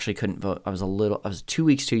 and I actually couldn't vote. I was 2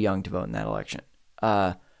 weeks too young to vote in that election.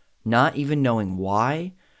 Not even knowing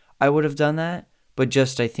why I would have done that, but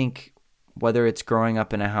just I think whether it's growing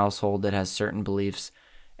up in a household that has certain beliefs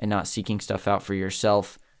and not seeking stuff out for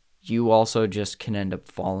yourself, you also just can end up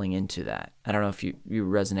falling into that. I don't know if you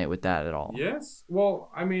resonate with that at all. Yes.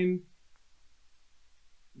 Well, I mean,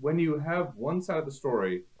 when you have one side of the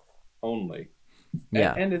story only,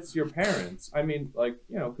 Yeah. and it's your parents. I mean, like,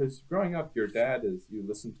 because growing up, you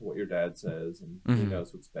listen to what your dad says, and he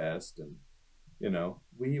knows what's best. And,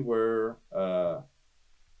 we were,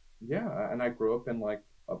 and I grew up in like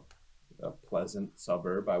a pleasant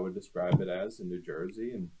suburb, I would describe it as, in New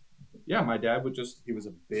Jersey. And yeah, my dad he was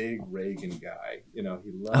a big Reagan guy. He loved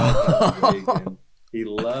Reagan. He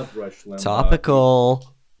loved Rush Limbaugh.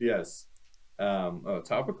 Topical. Yes.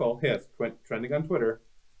 Topical. Yes. Trending on Twitter.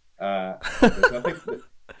 There's nothing,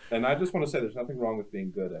 and I just want to say there's nothing wrong with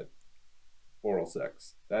being good at oral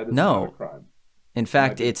sex. That is not a crime. In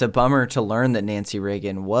fact, it's a bummer to learn that Nancy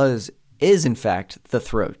Reagan is in fact the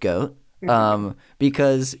throat goat.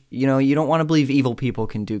 Because you don't want to believe evil people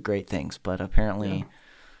can do great things, but apparently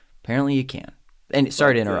you can. And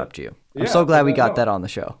sorry to interrupt you. I'm so glad we got that on the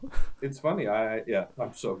show. It's funny.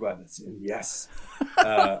 I'm so glad that's in. Yes.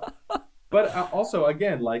 But also,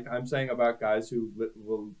 again, like I'm saying about guys who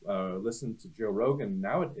will listen to Joe Rogan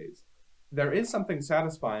nowadays, there is something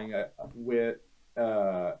satisfying with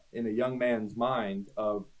in a young man's mind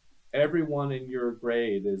of everyone in your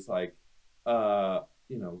grade is like,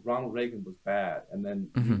 Ronald Reagan was bad, and then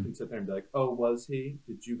you can sit there and be like, oh, was he?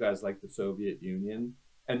 Did you guys like the Soviet Union?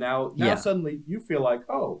 And now suddenly you feel like,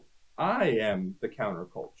 oh, I am the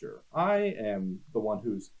counterculture. I am the one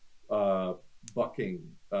who's bucking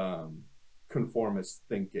conformist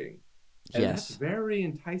thinking. And that's very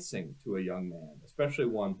enticing to a young man, especially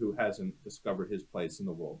one who hasn't discovered his place in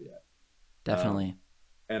the world yet. Definitely.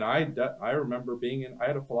 And I remember I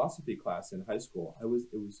had a philosophy class in high school. I was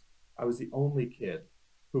the only kid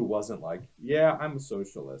who wasn't like, yeah, I'm a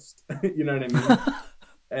socialist. You know what I mean?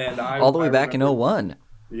 And all the way back in 2001.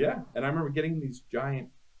 Yeah, and I remember getting these giant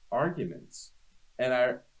arguments,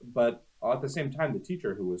 but at the same time, the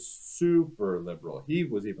teacher, who was super liberal, he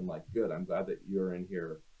was even like, good, I'm glad that you're in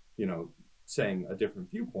here, saying a different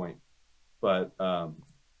viewpoint. But now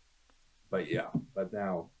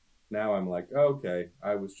I'm like, okay,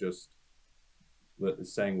 I was just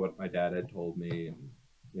saying what my dad had told me, and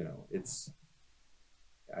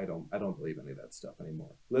I don't believe any of that stuff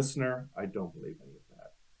anymore. Listener, I don't believe any of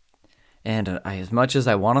that. And as much as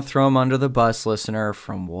I want to throw him under the bus, listener,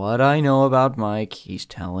 from what I know about Mike, he's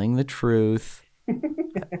telling the truth.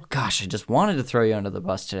 Gosh, I just wanted to throw you under the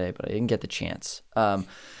bus today, but I didn't get the chance.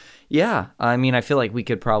 Yeah, I mean, I feel like we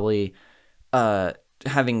could probably,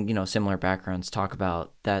 having, similar backgrounds, talk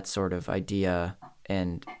about that sort of idea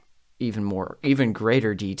and even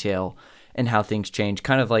greater detail and how things change.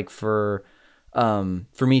 Kind of like for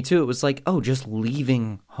me too, it was like, oh, just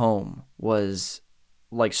leaving home was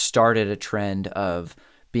like started a trend of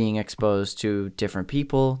being exposed to different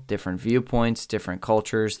people, different viewpoints, different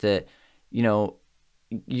cultures that, you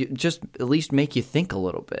just at least make you think a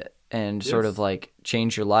little bit and sort of like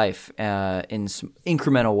change your life in some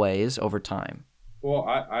incremental ways over time. Well,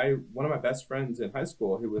 one of my best friends in high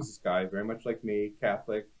school, he was this guy very much like me,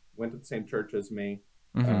 Catholic, went to the same church as me,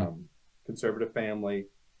 conservative family,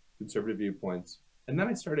 conservative viewpoints. And then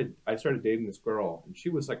I started dating this girl, and she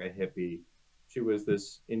was like a hippie. She was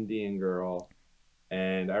this Indian girl.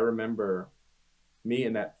 And I remember me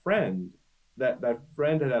and that friend that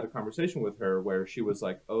friend had a conversation with her where she was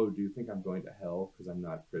like, "Oh, do you think I'm going to hell because I'm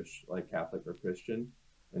not Christian, like Catholic or Christian?"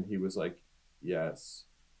 And he was like, "Yes."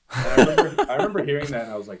 And I remember hearing that,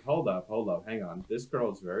 and I was like, hold up, hang on. This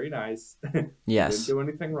girl is very nice. She didn't Yes. do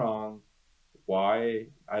anything wrong. Why?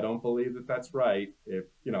 I don't believe that that's right. If,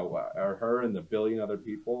 are her and the billion other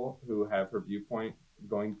people who have her viewpoint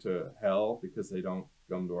going to hell because they don't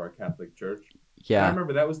come to our Catholic Church? And I Yeah.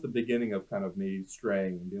 remember that was the beginning of kind of me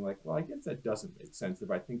straying and being like, well, I guess that doesn't make sense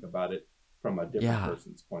if I think about it from a different Yeah.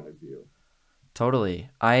 person's point of view. Totally.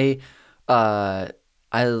 Uh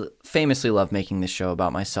I famously love making this show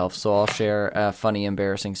about myself, so I'll share a funny,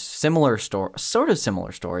 embarrassing, similar story, sort of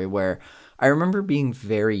similar story, where I remember being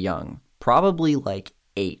very young, probably like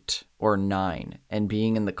 8 or 9, and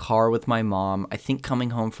being in the car with my mom. I think coming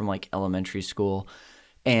home from like elementary school,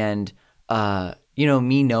 and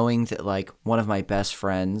me knowing that like one of my best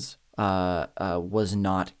friends was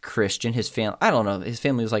not Christian. His family, I don't know, his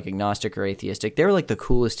family was like agnostic or atheistic. They were like the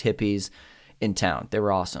coolest hippies in town. They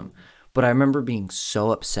were awesome. But I remember being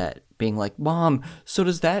so upset, being like, Mom, so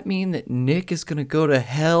does that mean that Nick is going to go to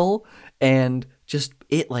hell? And just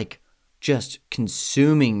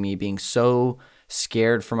consuming me, being so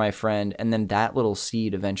scared for my friend. And then that little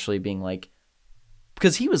seed eventually being like,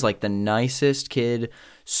 because he was like the nicest kid,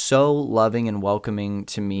 so loving and welcoming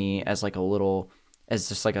to me as like a little, as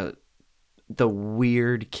just like the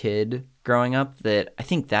weird kid growing up, that I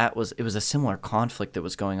think it was a similar conflict that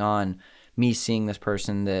was going on. Me seeing this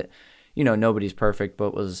person that, nobody's perfect,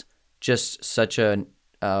 but was just such a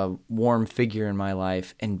warm figure in my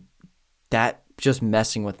life, and that just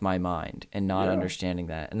messing with my mind and not Yeah. understanding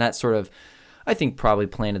that. And that sort of, I think, probably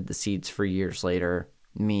planted the seeds for years later,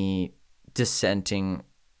 me dissenting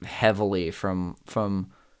heavily from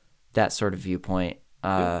that sort of viewpoint.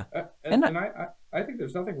 Yeah. And And I think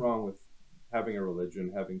there's nothing wrong with having a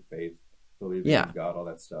religion, having faith, believing yeah. in God, all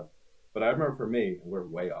that stuff. But I remember for me, and we're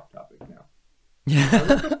way off topic now. I Yeah.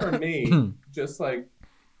 remember for me, just like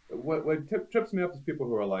what trips me up is people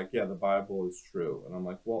who are like, yeah, the Bible is true. And I'm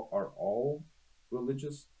like, well, are all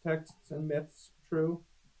religious texts and myths true?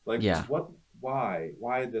 Like, Yeah.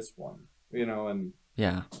 why this one? And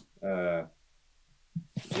Yeah. uh,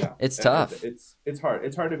 yeah, It's tough. it's hard.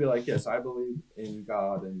 It's hard to be like, yes, I believe in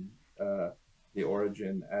God and the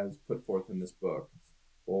origin as put forth in this book.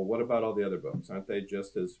 Well, what about all the other books? Aren't they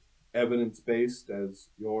just as evidence based as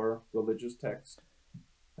your religious text?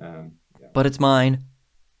 Yeah, But it's mine.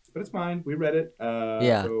 but it's mine. We read it.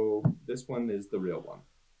 Yeah. So this one is the real one.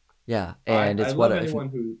 Yeah. I, And I it's love what if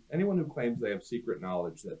anyone who claims they have secret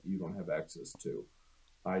knowledge that you don't have access to.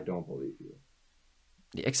 I don't believe you.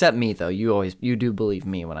 except me though. You do believe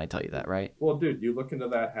me when I tell you that, right? Well, dude, you look into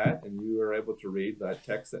that hat and you are able to read that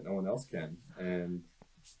text that no one else can. And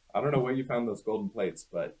I don't know where you found those golden plates,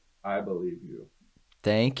 but I believe you.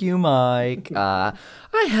 Thank you, Mike. I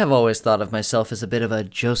have always thought of myself as a bit of a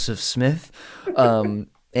Joseph Smith. And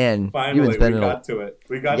you've been Finally, we spending got to it.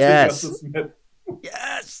 We got Yes. to Joseph Smith.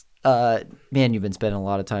 yes. Man, you've been spending a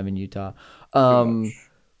lot of time in Utah. Too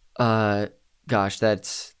much. Gosh,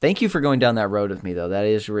 thank you for going down that road with me though. That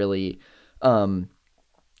is really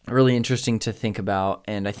really interesting to think about.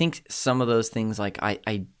 And I think some of those things like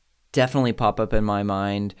I definitely pop up in my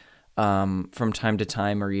mind from time to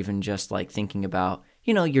time, or even just like thinking about,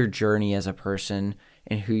 your journey as a person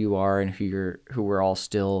and who you are and who we're all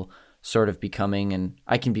still sort of becoming. And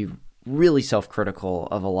I can be really self-critical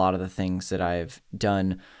of a lot of the things that I've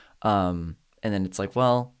done. And then it's like,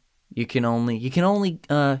 well, you can only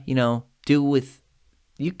do with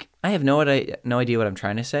you. I have no idea what I'm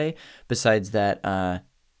trying to say besides that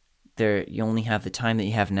you only have the time that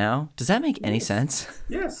you have now. Does that make any sense?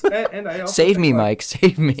 Yes, and I also Save think, me, like, Mike.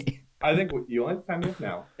 Save me. I think you only have time you have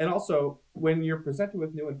now, and also when you're presented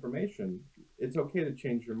with new information, it's okay to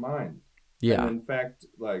change your mind. Yeah. And in fact,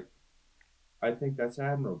 like, I think that's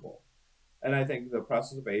admirable. And I think the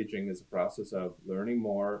process of aging is a process of learning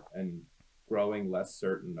more and growing less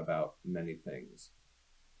certain about many things.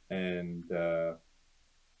 And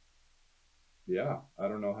yeah, I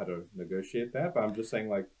don't know how to negotiate that, but I'm just saying,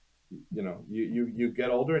 like, you get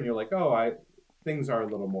older and you're like, oh, things are a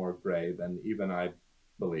little more gray than even I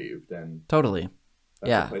believed, and Totally. that's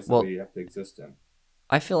Yeah. a place Well, that we have to exist in.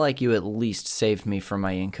 I feel like you at least saved me from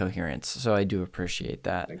my incoherence, so I do appreciate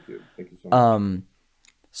that. Thank you so much.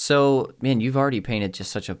 So man, you've already painted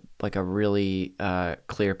just such a really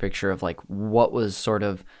clear picture of like what was sort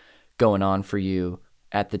of going on for you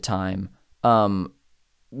at the time.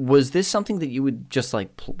 Was this something that you would just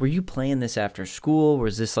like? Were you playing this after school?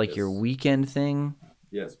 Was this like your Yes. weekend thing?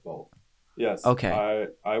 Yes, both. Yes. Okay.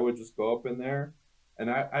 I would just go up in there, And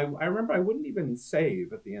I remember I wouldn't even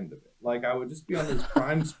save at the end of it. Like I would just be on these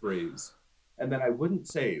crime sprees, and then I wouldn't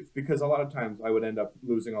save because a lot of times I would end up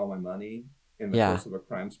losing all my money in the Yeah. course of a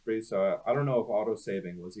crime spree. So I don't know if auto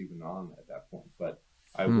saving was even on at that point, but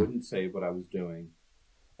I Hmm. wouldn't save what I was doing.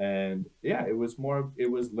 And yeah, it was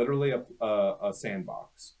literally a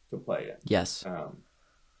sandbox to play Yes. in.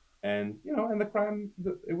 And you know, and the crime,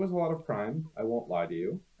 it was a lot of crime. I won't lie to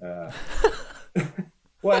you.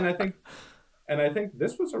 Well, and I think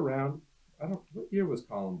this was around, I don't, what year was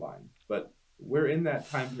Columbine? But we're in that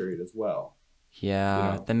time period as well, you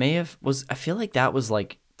Yeah. know. The may have was. I feel like that was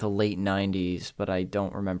like the late '90s, but I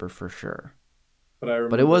don't remember for sure. But I But it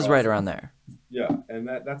remember was right also, around there. yeah, and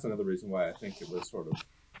that's another reason why I think it was sort of,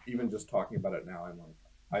 even just talking about it now, I'm like,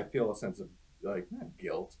 I feel a sense of like not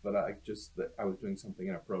guilt, but I just that I was doing something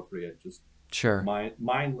inappropriate, just Sure.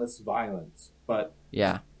 mindless violence. But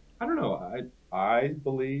Yeah. I don't know. I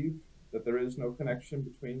believe that there is no connection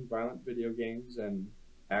between violent video games and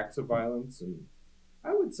acts of violence, and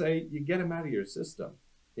I would say you get them out of your system.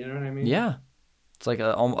 You know what I mean? Yeah. It's like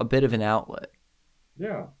a bit of an outlet.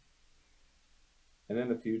 Yeah. And in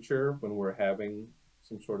the future, when we're having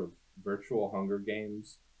some sort of virtual Hunger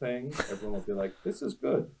Games thing, everyone will be like, "This is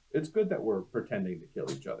good. It's good that we're pretending to kill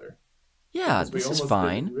each other Yeah. because we This is almost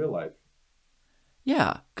did in fine. real life."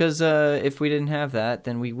 Yeah. Because if we didn't have that,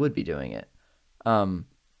 then we would be doing it. Um.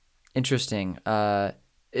 Interesting.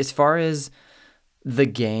 As far as the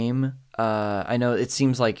game, I know it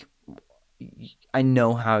seems like I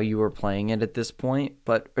know how you were playing it at this point,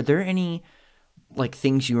 but are there any like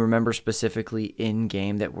things you remember specifically in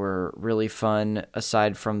game that were really fun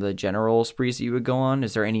aside from the general sprees that you would go on?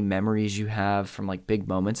 Is there any memories you have from like big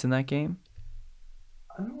moments in that game?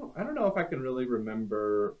 I don't know if I can really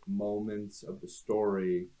remember moments of the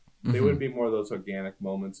story. They Mm-hmm. would be more of those organic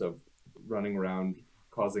moments of running around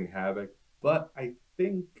causing havoc. But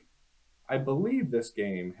I believe this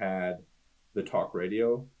game had the talk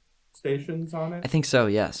radio stations on I it. think so.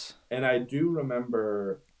 Yes. And I do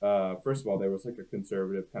remember, first of all, there was like a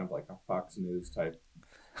conservative kind of like a Fox News type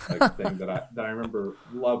like thing that I remember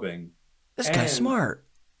loving. This guy's And smart.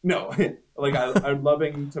 no, like I'm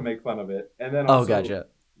loving to make fun of it. And then Oh, also, gotcha.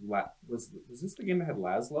 was this the game that had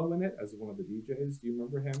Laszlo in it as one of the DJs? Do you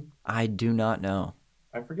remember him? I do not know.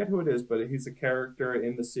 I forget who it is, but he's a character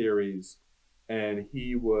in the series, and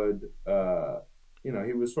he would,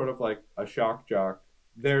 he was sort of like a shock jock,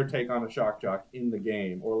 their take on a shock jock in the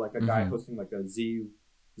game, or like a guy Mm-hmm. hosting like a Z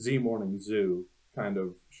Morning Zoo kind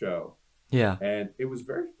of show, Yeah. and it was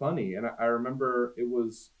very funny. And I remember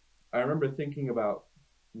thinking about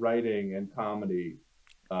writing and comedy,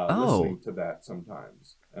 Oh, listening to that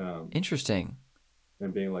sometimes, interesting.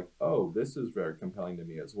 and being like, oh, this is very compelling to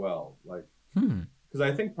me as well, like. Hmm. Because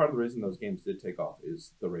I think part of the reason those games did take off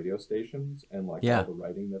is the radio stations and like all Yeah. the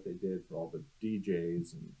writing that they did for all the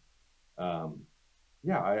DJs and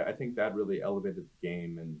yeah, I think that really elevated the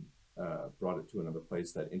game and brought it to another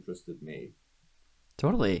place that interested me.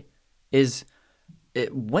 Totally.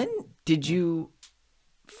 When did you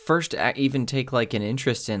first even take like an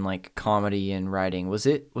interest in like comedy and writing? Was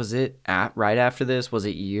it at right after this? Was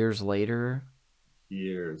it years later?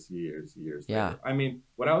 Years Yeah. later. I mean,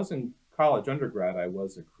 when I was in college undergrad, I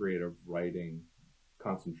was a creative writing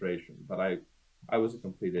concentration, but I was a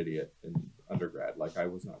complete idiot in undergrad. Like I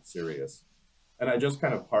was not serious, and I just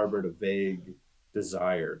kind of harbored a vague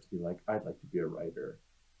desire to be like, I'd like to be a writer,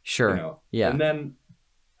 you Sure. know. Yeah. And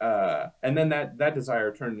then that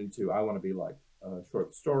desire turned into I want to be like a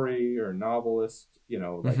short story or a novelist. You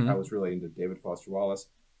know, like I Mm-hmm. was really into David Foster Wallace.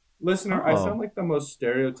 Listener, I sound Oh, like the most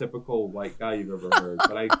stereotypical white guy you've ever heard,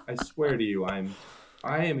 but I swear to you, I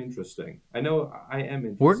am interesting. I know I am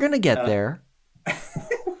we're interesting. gonna get there.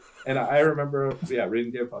 And I remember, yeah,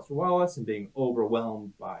 reading David Foster Wallace and being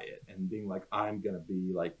overwhelmed by it and being like, I'm gonna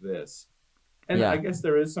be like this. And I Yeah. guess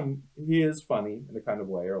he is funny in a kind of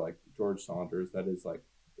way, or like George Saunders, that is like,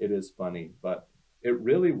 it is funny, but it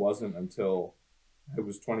really wasn't until I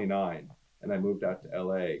was 29 and I moved out to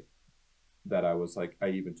LA that I was like, I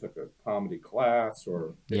even took a comedy class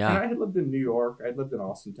and Yeah. I had lived in New York, I'd lived in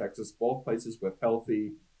Austin, Texas, both places with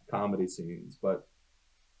healthy comedy scenes, but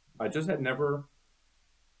I just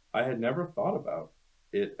I had never thought about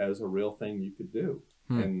it as a real thing you could do.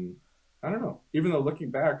 Hmm. And I don't know, even though looking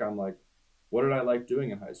back, I'm like, what did I like doing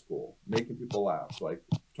in high school? Making people laugh, like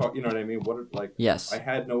talk, you know what I mean? Yes. I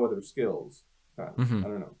had no other skills. Kind of. Mm-hmm. I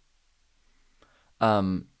don't know.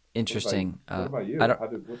 Interesting. What about you? I don't.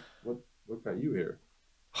 What got you here?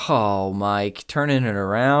 Oh, Mike, turning it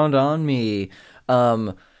around on me.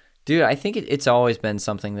 Um, dude, I think it's always been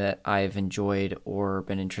something that I've enjoyed or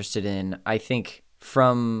been interested in. I think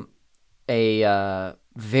from a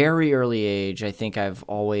very early age, I think I've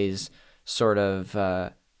always sort of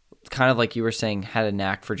kind of like you were saying, had a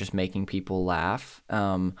knack for just making people laugh.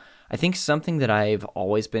 I think something that I've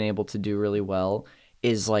always been able to do really well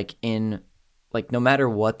is like no matter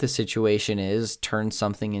what the situation is, turn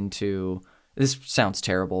something into, this sounds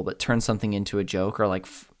terrible, but turn something into a joke or like,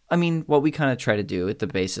 I mean, what we kind of try to do at the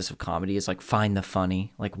basis of comedy is like find the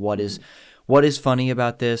funny, like what is funny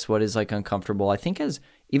about this? What is like uncomfortable? I think as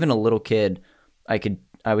even a little kid,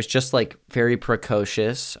 I was just like very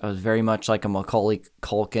precocious. I was very much like a Macaulay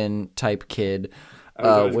Culkin type kid. I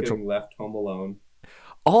was always getting left home alone.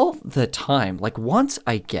 All the time. Like once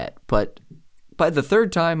I get, but by the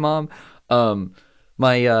third time, Mom,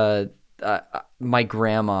 my my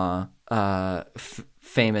grandma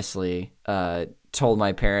famously told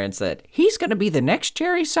my parents that he's going to be the next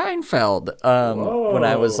Jerry Seinfeld when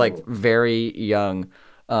I was like very young.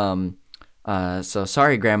 So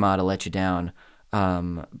sorry, Grandma, to let you down.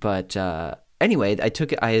 But anyway, I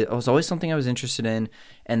took it. I was always something I was interested in,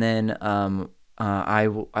 and then I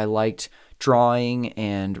liked drawing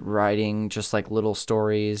and writing just like little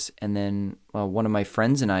stories. And then one of my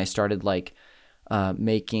friends and I started like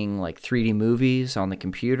making like 3D movies on the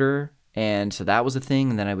computer. And so that was a thing.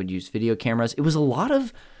 And then I would use video cameras. It was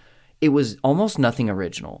almost nothing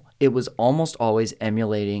original. It was almost always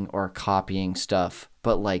emulating or copying stuff,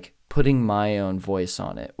 but like putting my own voice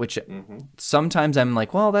on it, which sometimes I'm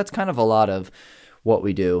like, well, that's kind of a lot of what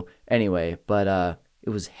we do anyway, but it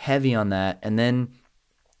was heavy on that. And then,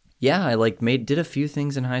 yeah, I like did a few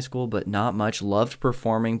things in high school, but not much. Loved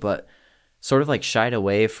performing, but sort of like shied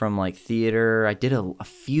away from like theater. I did a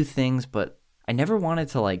few things, but I never wanted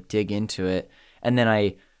to like dig into it. And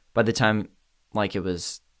then by the time like it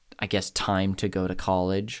was, I guess, time to go to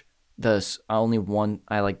college,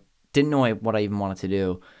 I like didn't know what I even wanted to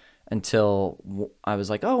do until I was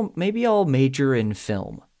like, oh, maybe I'll major in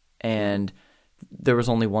film. And there was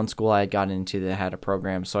only one school I had gotten into that had a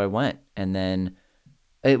program, so I went. And then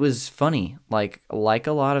it was funny, like a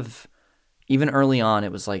lot of, even early on,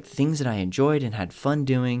 it was like things that I enjoyed and had fun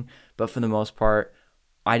doing, but for the most part,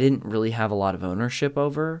 I didn't really have a lot of ownership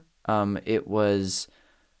over. It was,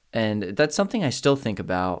 and that's something I still think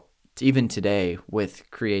about even today with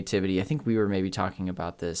creativity. I think we were maybe talking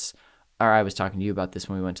about this, or I was talking to you about this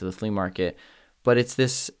when we went to the flea market, but it's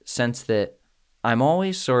this sense that I'm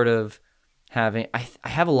always sort of having, I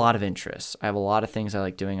have a lot of interests. I have a lot of things I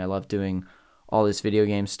like doing. I love doing all this video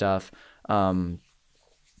game stuff.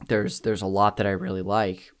 There's a lot that I really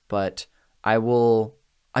like, but I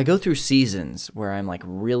go through seasons where I'm like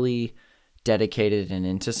really dedicated and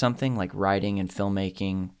into something like writing and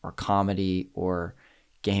filmmaking or comedy or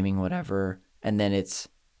gaming, whatever. And then it's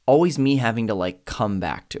always me having to like come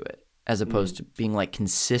back to it as opposed to being like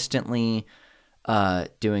consistently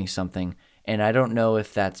doing something. And I don't know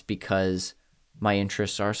if that's because my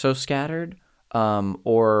interests are so scattered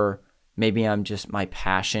or maybe my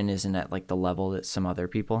passion isn't at like the level that some other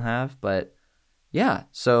people have. But yeah,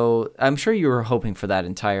 so I'm sure you were hoping for that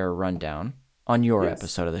entire rundown on your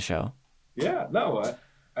episode of the show. Yeah, no,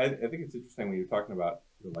 I think it's interesting when you're talking about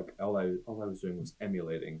like all I was doing was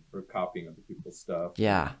emulating or copying other people's stuff.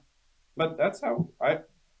 Yeah. But that's how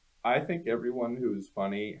I think everyone who's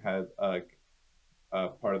funny had a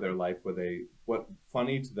part of their life where what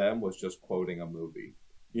funny to them was just quoting a movie.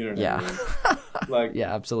 You know what I mean? Like,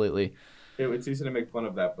 yeah, absolutely. It's easy to make fun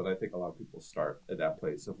of that, but I think a lot of people start at that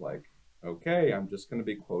place of like, okay, I'm just going to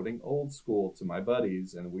be quoting Old School to my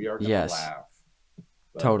buddies, and we are going to laugh.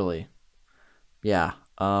 But, totally. Yeah.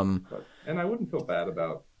 And I wouldn't feel bad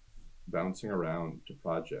about bouncing around to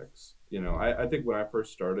projects. You know, I think when I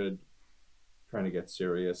first started trying to get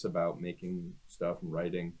serious about making stuff and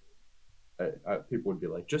writing, people would be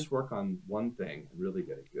like, just work on one thing and really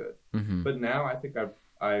get it good. Mm-hmm. But now I think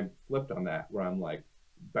I've flipped on that, where I'm like,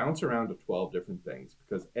 bounce around to 12 different things,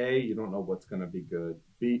 because A, you don't know what's going to be good.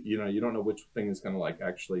 B, you don't know which thing is going to like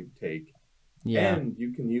actually take. Yeah. And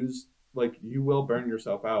you can use, like, you will burn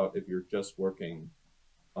yourself out if you're just working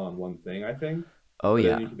on one thing, I think. Oh, but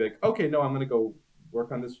yeah. Then you can be like, okay, no, I'm going to go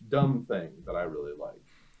work on this dumb thing that I really like.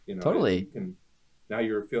 You know, totally. Now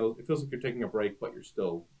it feels like you're taking a break, but you're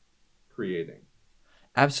still creating.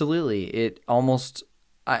 Absolutely. It almost,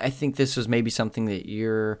 I think this was maybe something that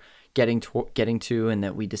you're getting to and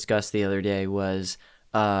that we discussed the other day was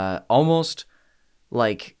almost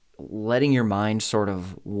like letting your mind sort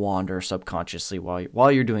of wander subconsciously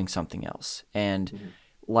while you're doing something else. And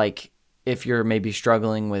like if you're maybe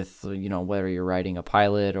struggling with, whether you're writing a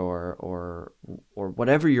pilot or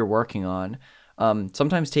whatever you're working on,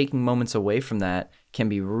 sometimes taking moments away from that can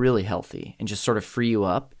be really healthy and just sort of free you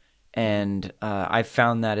up And I've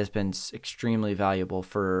found that has been extremely valuable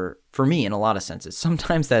for me in a lot of senses.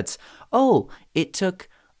 Sometimes that's, oh, it took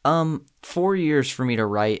 4 years for me to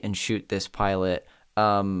write and shoot this pilot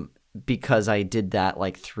because I did that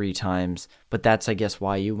like 3 times. But that's, I guess,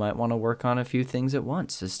 why you might want to work on a few things at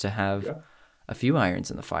once, is to have a few irons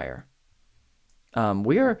in the fire.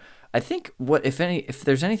 I think if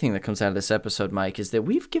there's anything that comes out of this episode, Mike, is that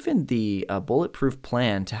we've given the bulletproof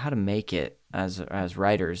plan to how to make it as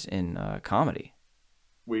writers in comedy.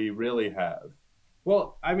 We really have.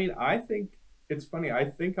 Well, I mean, I think it's funny. I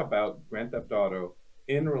think about Grand Theft Auto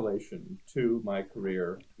in relation to my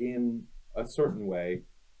career in a certain way.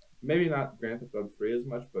 Maybe not Grand Theft Auto 3 as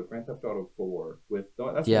much, but Grand Theft Auto 4 with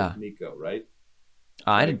with Nico, right?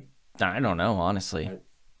 I don't know, honestly.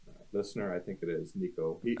 Listener, I think it is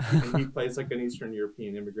Nico. He plays like an Eastern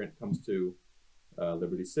European immigrant, comes to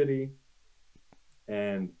Liberty City,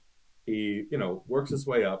 and he, works his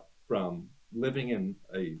way up from living in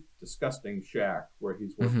a disgusting shack where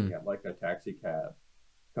he's working at like a taxi cab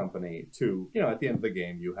company to, at the end of the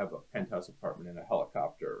game, you have a penthouse apartment in a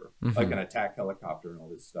helicopter, like an attack helicopter and all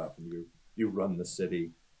this stuff, and you run the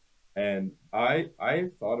city. And I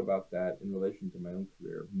thought about that in relation to my own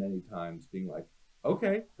career many times, being like,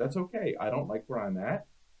 okay, that's okay. I don't like where I'm at,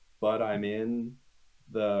 but I'm in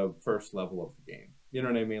the first level of the game. You know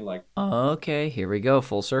what I mean? Like, okay, here we go,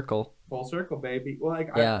 full circle. Full circle, baby. Well,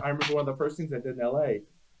 I remember one of the first things I did in LA.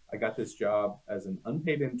 I got this job as an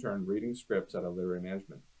unpaid intern reading scripts at a literary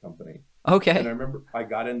management company. Okay. And I remember I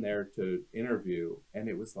got in there to interview, and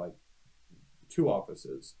it was like 2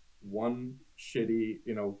 offices. One shitty,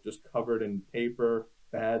 just covered in paper,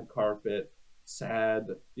 bad carpet, sad,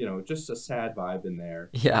 just a sad vibe in there.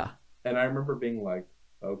 Yeah. And I remember being like,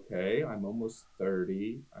 okay, I'm almost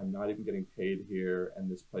 30. I'm not even getting paid here,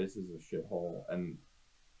 and this place is a shithole, and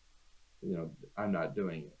I'm not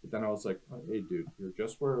doing it. But then I was like, oh, hey, dude, you're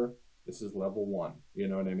just where this is level 1. You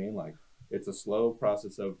know what I mean? Like, it's a slow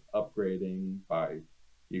process of upgrading by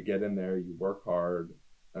you get in there, you work hard,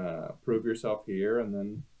 prove yourself here, and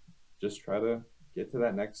then just try to get to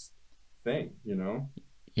that next thing,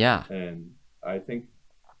 Yeah. And I think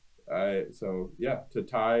to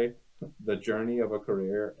tie the journey of a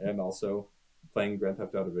career and also playing Grand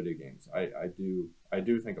Theft Auto video games, I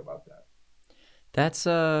do think about that. That's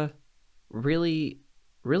really,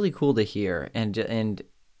 really cool to hear, and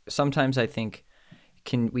sometimes I think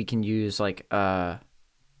we can use like a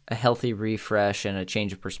healthy refresh and a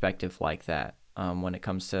change of perspective like that when it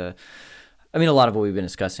comes to, I mean, a lot of what we've been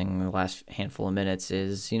discussing in the last handful of minutes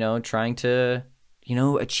is trying to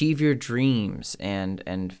achieve your dreams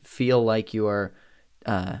and feel like you are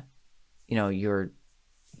you're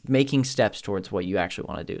making steps towards what you actually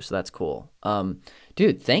want to do. So that's cool.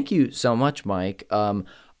 Dude, thank you so much, Mike.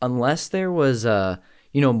 Unless there was,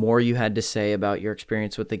 more you had to say about your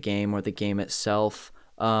experience with the game or the game itself,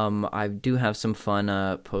 I do have some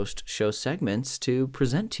fun post-show segments to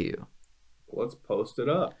present to you. Let's post it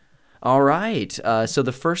up. All right. So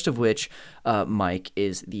the first of which, Mike,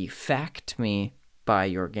 is the Fact Me by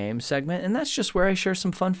Your Game segment, and that's just where I share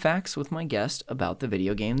some fun facts with my guest about the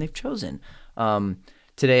video game they've chosen.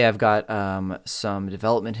 Today I've got some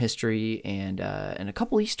development history and a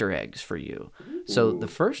couple Easter eggs for you. Ooh. So the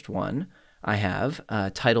first one I have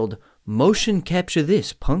titled "Motion Capture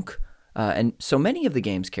This, Punk," and so many of the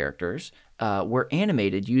game's characters were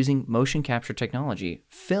animated using motion capture technology,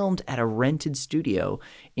 filmed at a rented studio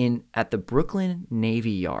at the Brooklyn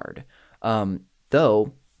Navy Yard.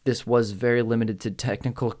 Though this was very limited to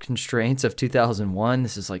technical constraints of 2001.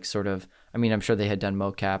 This is like sort of, I mean, I'm sure they had done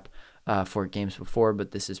mocap for games before, but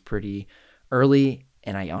this is pretty early,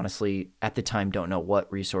 and I honestly, at the time, don't know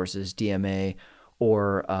what resources DMA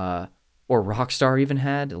or Rockstar even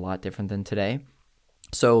had. A lot different than today.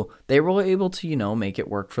 So they were able to, make it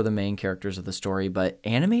work for the main characters of the story, but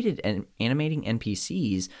animating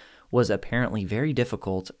NPCs was apparently very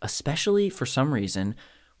difficult, especially for some reason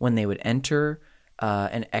when they would enter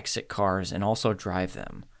and exit cars and also drive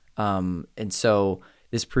them. And so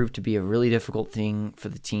this proved to be a really difficult thing for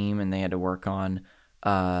the team, and they had to work on.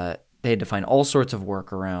 They had to find all sorts of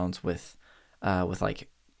workarounds with like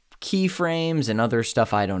keyframes and other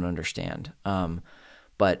stuff I don't understand.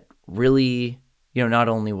 But really, not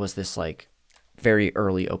only was this like very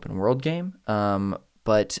early open world game,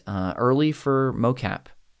 but early for mocap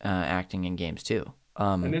acting in games too.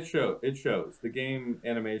 And it shows. The game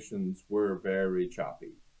animations were very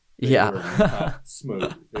choppy. They were not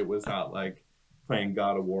smooth. It was not like playing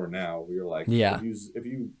God of War now, where you're like, if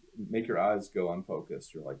you make your eyes go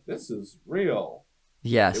unfocused, you're like, this is real.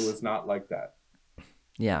 Yes. It was not like that.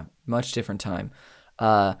 Yeah, much different time.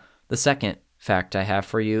 The second fact I have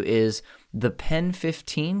for you is the Pen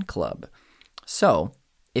 15 Club. So,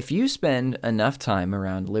 if you spend enough time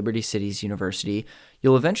around Liberty City's university,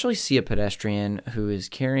 you'll eventually see a pedestrian who is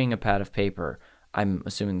carrying a pad of paper. I'm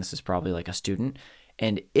assuming this is probably like a student.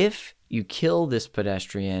 And if you kill this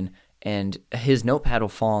pedestrian, and his notepad will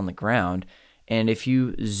fall on the ground, and if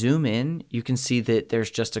you zoom in, you can see that there's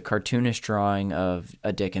just a cartoonish drawing of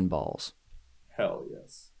a dick and balls. Hell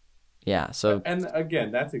yes. Yeah, so... And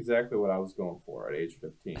again, that's exactly what I was going for at age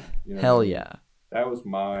 15. You know hell what I mean? yeah. That was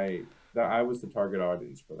I was the target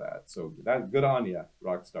audience for that. So that good on you,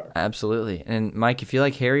 Rockstar. Absolutely. And Mike, if you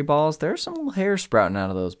like hairy balls, there's some little hair sprouting out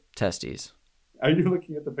of those testes. Are you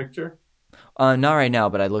looking at the picture? Not right now,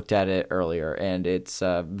 but I looked at it earlier, and it's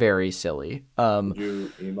very silly. Did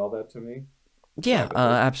you email that to me? Yeah,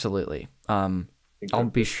 absolutely. I'll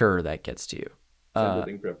Encrypted. be sure that gets to you. Send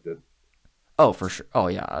it encrypted. Oh, for sure. Oh,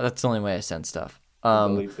 yeah, that's the only way I send stuff.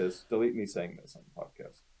 Delete this. Delete me saying this on the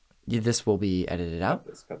podcast. This will be edited out.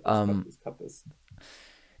 Cut this.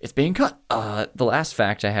 It's being cut. The last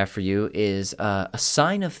fact I have for you is a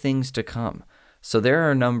sign of things to come. So there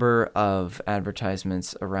are a number of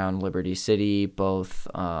advertisements around Liberty City, both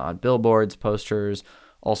on billboards, posters,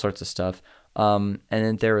 all sorts of stuff. And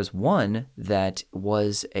then there was one that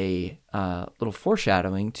was a little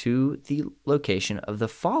foreshadowing to the location of the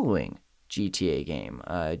following GTA game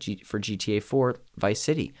for GTA 4 Vice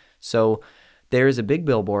City. So there is a big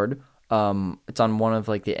billboard. It's on one of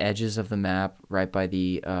like the edges of the map, right by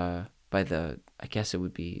the I guess it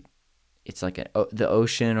would be, it's like the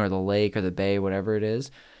ocean or the lake or the bay, whatever it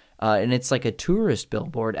is. And it's like a tourist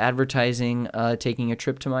billboard advertising taking a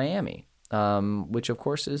trip to Miami, which of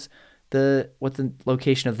course is what the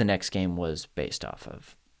location of the next game was based off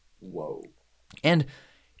of. Whoa. And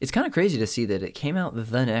it's kind of crazy to see that it came out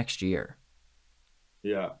the next year.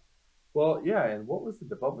 Yeah. Well, yeah, and what was the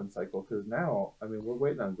development cycle? Because now, I mean, we're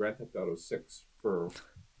waiting on Grand Theft Auto 6 for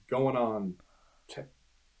going on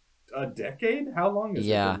a decade? How long has it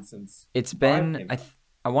been since it's been,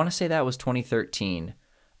 I want to say that was 2013.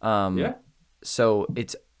 Yeah. So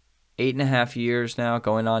it's 8.5 years now,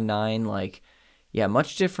 going on 9. Like, yeah,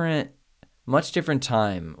 much different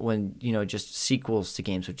time when, just sequels to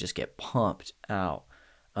games would just get pumped out.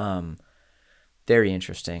 Very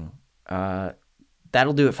interesting.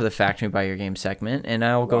 That'll do it for the Fact Me By Your Game segment, and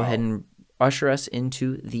I'll go ahead and usher us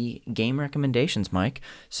into the game recommendations, Mike.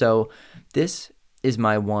 So this is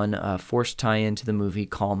my one forced tie-in to the movie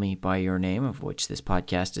Call Me By Your Name, of which this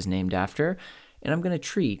podcast is named after, and I'm going to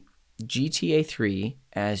treat GTA 3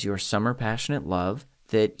 as your summer passionate love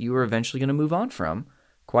that you are eventually going to move on from,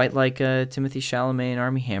 quite like Timothée Chalamet and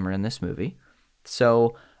Armie Hammer in this movie.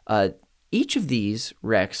 So each of these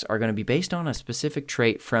recs are going to be based on a specific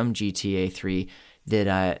trait from GTA 3 that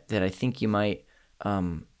I think you might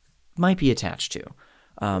be attached to.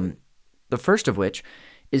 The first of which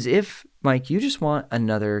is if, Mike, you just want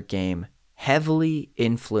another game heavily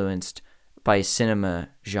influenced by cinema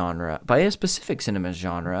genre, by a specific cinema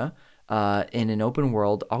genre, in an open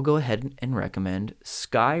world, I'll go ahead and recommend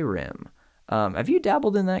Skyrim. Have you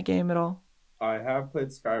dabbled in that game at all? I have played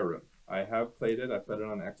Skyrim. I have played it. I played it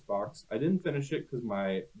on Xbox. I didn't finish it because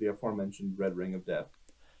the aforementioned Red Ring of Death.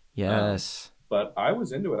 Yes. But I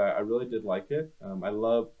was into it. I really did like it.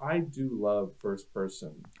 I do love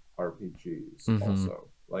first-person RPGs also.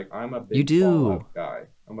 Like, I'm a big Fallout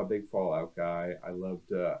guy. I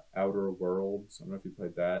loved Outer Worlds. I don't know if you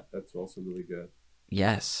played that. That's also really good.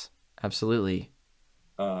 Yes, absolutely.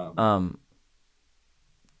 And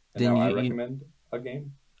then now I recommend a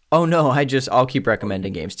game? Oh, no, I'll keep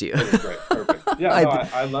recommending games to you. Okay, great, perfect. Yeah,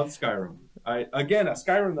 I love Skyrim.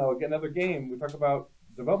 Skyrim, though, again, another game. We talk about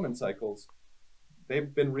development cycles.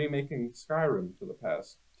 They've been remaking Skyrim for the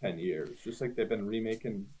past 10 years, just like they've been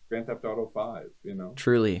remaking Grand Theft Auto 5,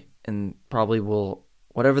 Truly, and probably will,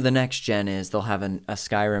 whatever the next gen is, they'll have a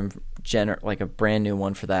Skyrim gen, like a brand new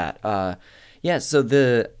one for that.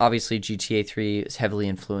 So obviously GTA 3 is heavily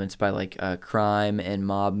influenced by like crime and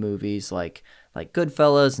mob movies like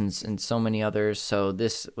Goodfellas and so many others. So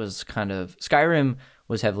this was Skyrim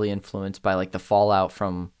was heavily influenced by like the fallout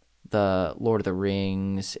from the Lord of the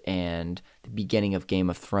Rings and the beginning of Game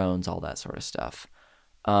of Thrones, all that sort of stuff.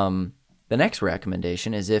 The next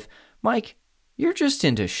recommendation is if, Mike, you're just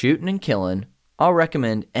into shooting and killing, I'll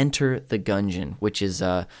recommend Enter the Gungeon, which is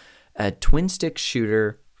a twin-stick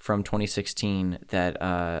shooter from 2016 that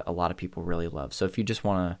a lot of people really love. So if you just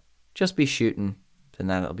want to just be shooting, then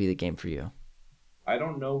that'll be the game for you. I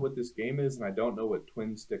don't know what this game is, and I don't know what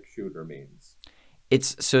twin-stick shooter means.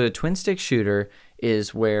 So a twin-stick shooter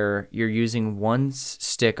is where you're using one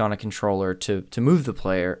stick on a controller to move the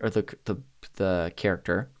player or the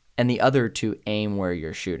character, and the other to aim where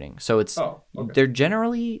you're shooting. So it's Oh,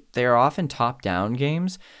 okay. they're often top-down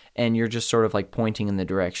games, and you're just sort of like pointing in the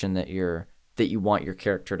direction that you want your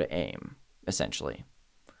character to aim, essentially.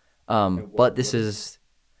 But this is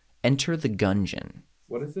Enter the Gungeon.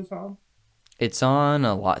 What is this on? It's on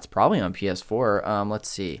a lot. It's probably on PS4. Let's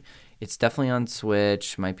see. It's definitely on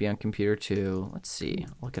Switch. Might be on computer too. Let's see.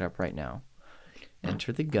 I'll look it up right now.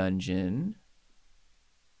 Enter the Gungeon.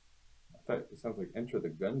 I thought it sounds like Enter the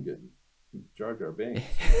Gungeon. Jar Jar Binks.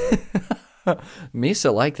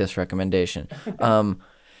 Misa liked this recommendation.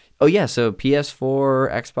 Oh yeah, so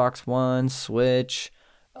PS4, Xbox One, Switch,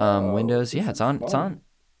 Windows. Yeah, it's on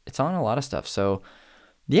a lot of stuff. So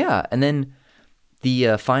yeah, and then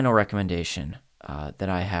the final recommendation that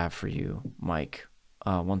I have for you, Mike,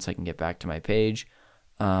 once I can get back to my page.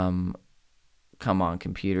 Come on,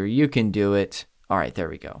 computer, you can do it. All right, there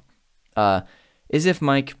we go. Is if,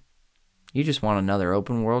 Mike, you just want another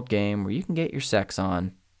open world game where you can get your sex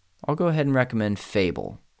on, I'll go ahead and recommend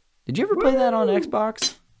Fable. Did you ever play that on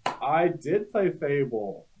Xbox? I did play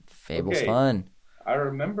Fable. Fable's Okay. fun. I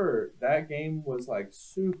remember that game was like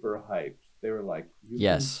super hyped. They were like, you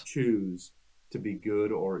Yes. can choose to be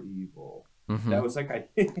good or evil. Mhm. That was like a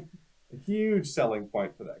huge selling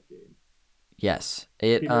point for that game. Yes.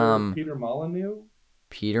 It Peter Molyneux?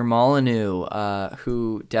 Peter Molyneux,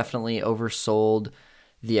 who definitely oversold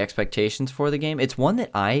the expectations for the game. It's one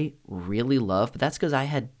that I really love, but that's because I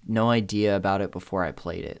had no idea about it before I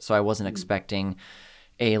played it. So I wasn't expecting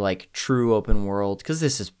a like true open world, because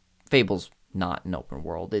this is Fable's not an open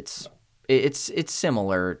world. It's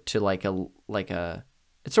similar to like a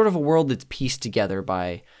it's sort of a world that's pieced together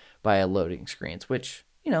by a loading screens, which,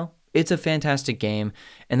 it's a fantastic game,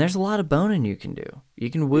 and there's a lot of boning you can do. You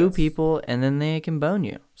can woo Yes. people, and then they can bone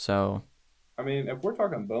you. So I mean, if we're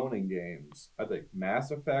talking boning games, I think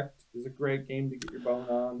Mass Effect is a great game to get your bone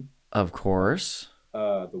on. of course.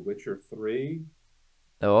 The Witcher 3,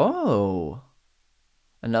 Oh,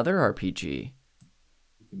 another RPG.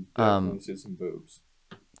 you can definitely see some boobs.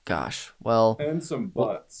 Gosh. Well, And some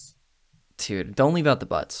butts. dude, don't leave out the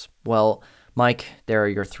butts. Well, Mike, there are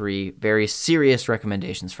your 3 very serious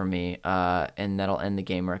recommendations from me, and that'll end the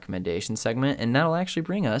game recommendation segment, and that'll actually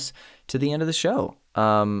bring us to the end of the show.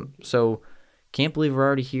 So can't believe we're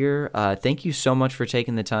already here. Thank you so much for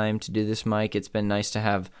taking the time to do this, Mike. It's been nice to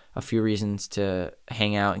have a few reasons to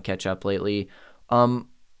hang out and catch up lately.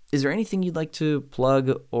 Is there anything you'd like to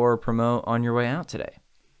plug or promote on your way out today?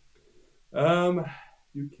 You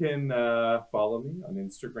can follow me on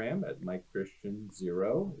Instagram at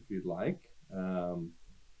MikeChristian0 if you'd like, or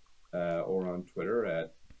on Twitter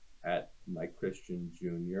at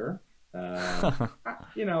MikeChristianJr.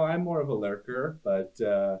 I'm more of a lurker, but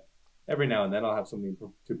every now and then I'll have something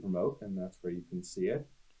to promote, and that's where you can see it.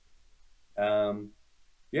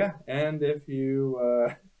 Yeah, and if you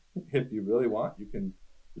if you really want, you can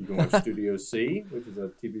watch Studio C, which is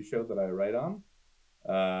a TV show that I write on.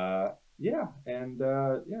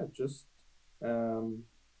 Just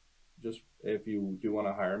if you do want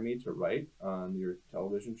to hire me to write on your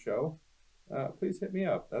television show, please hit me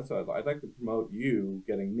up. That's what I'd like to promote, you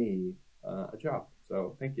getting me a job.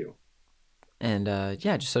 So thank you. And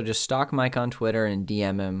just stalk Mike on Twitter and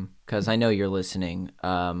DM him, because I know you're listening.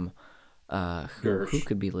 Who Gersh.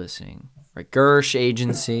 could be listening? Right, Gersh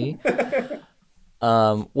Agency.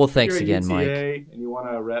 Well, thanks If you're again, at Mike. UTA and you want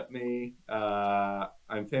to rep me,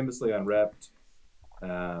 I'm famously unrepped.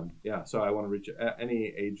 So I want to reach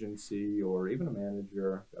any agency or even a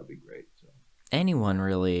manager. That'd be great. So. Anyone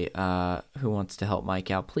really who wants to help Mike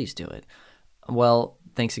out, please do it. Well,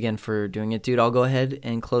 thanks again for doing it, dude. I'll go ahead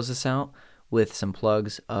and close this out with some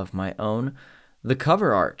plugs of my own. The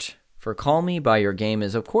cover art for Call Me By Your Game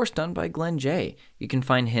is, of course, done by Glenn J. You can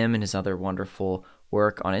find him and his other wonderful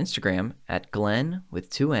work on Instagram at Glenn with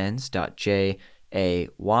 2 N's .jay.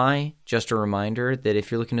 Just a reminder that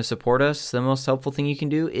if you're looking to support us, the most helpful thing you can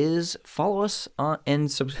do is follow us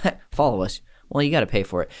follow us. Well, you got to pay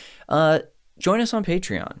for it. Join us on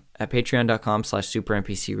Patreon at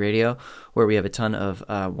patreon.com/supernpcradio, where we have a ton of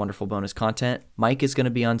wonderful bonus content. Mike is going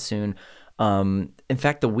to be on soon. In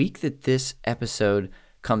fact, the week that this episode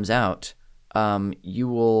comes out,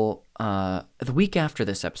 the week after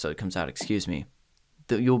this episode comes out,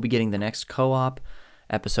 you'll be getting the next co-op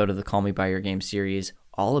episode of the Call Me By Your Game series,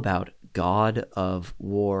 all about God of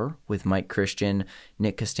War with Mike Christian,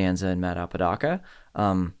 Nick Costanza, and Matt Apodaca.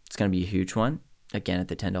 It's going to be a huge one. Again, at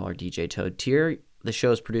the $10 DJ Toad tier. The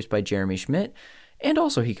show is produced by Jeremy Schmidt, and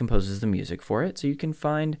also he composes the music for it. So you can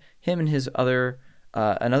find him and his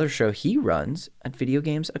another show he runs at Video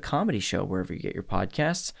Games, a comedy show, wherever you get your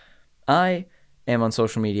podcasts. I am on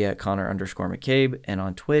social media at Connor_McCabe and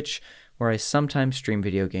on Twitch, where I sometimes stream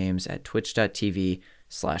video games at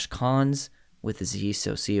twitch.tv/cons with a Z,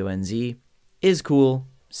 so CONZ, is cool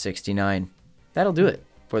 69. That'll do it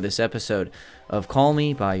for this episode of Call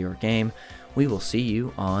Me By Your Game. We will see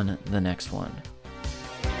you on the next one.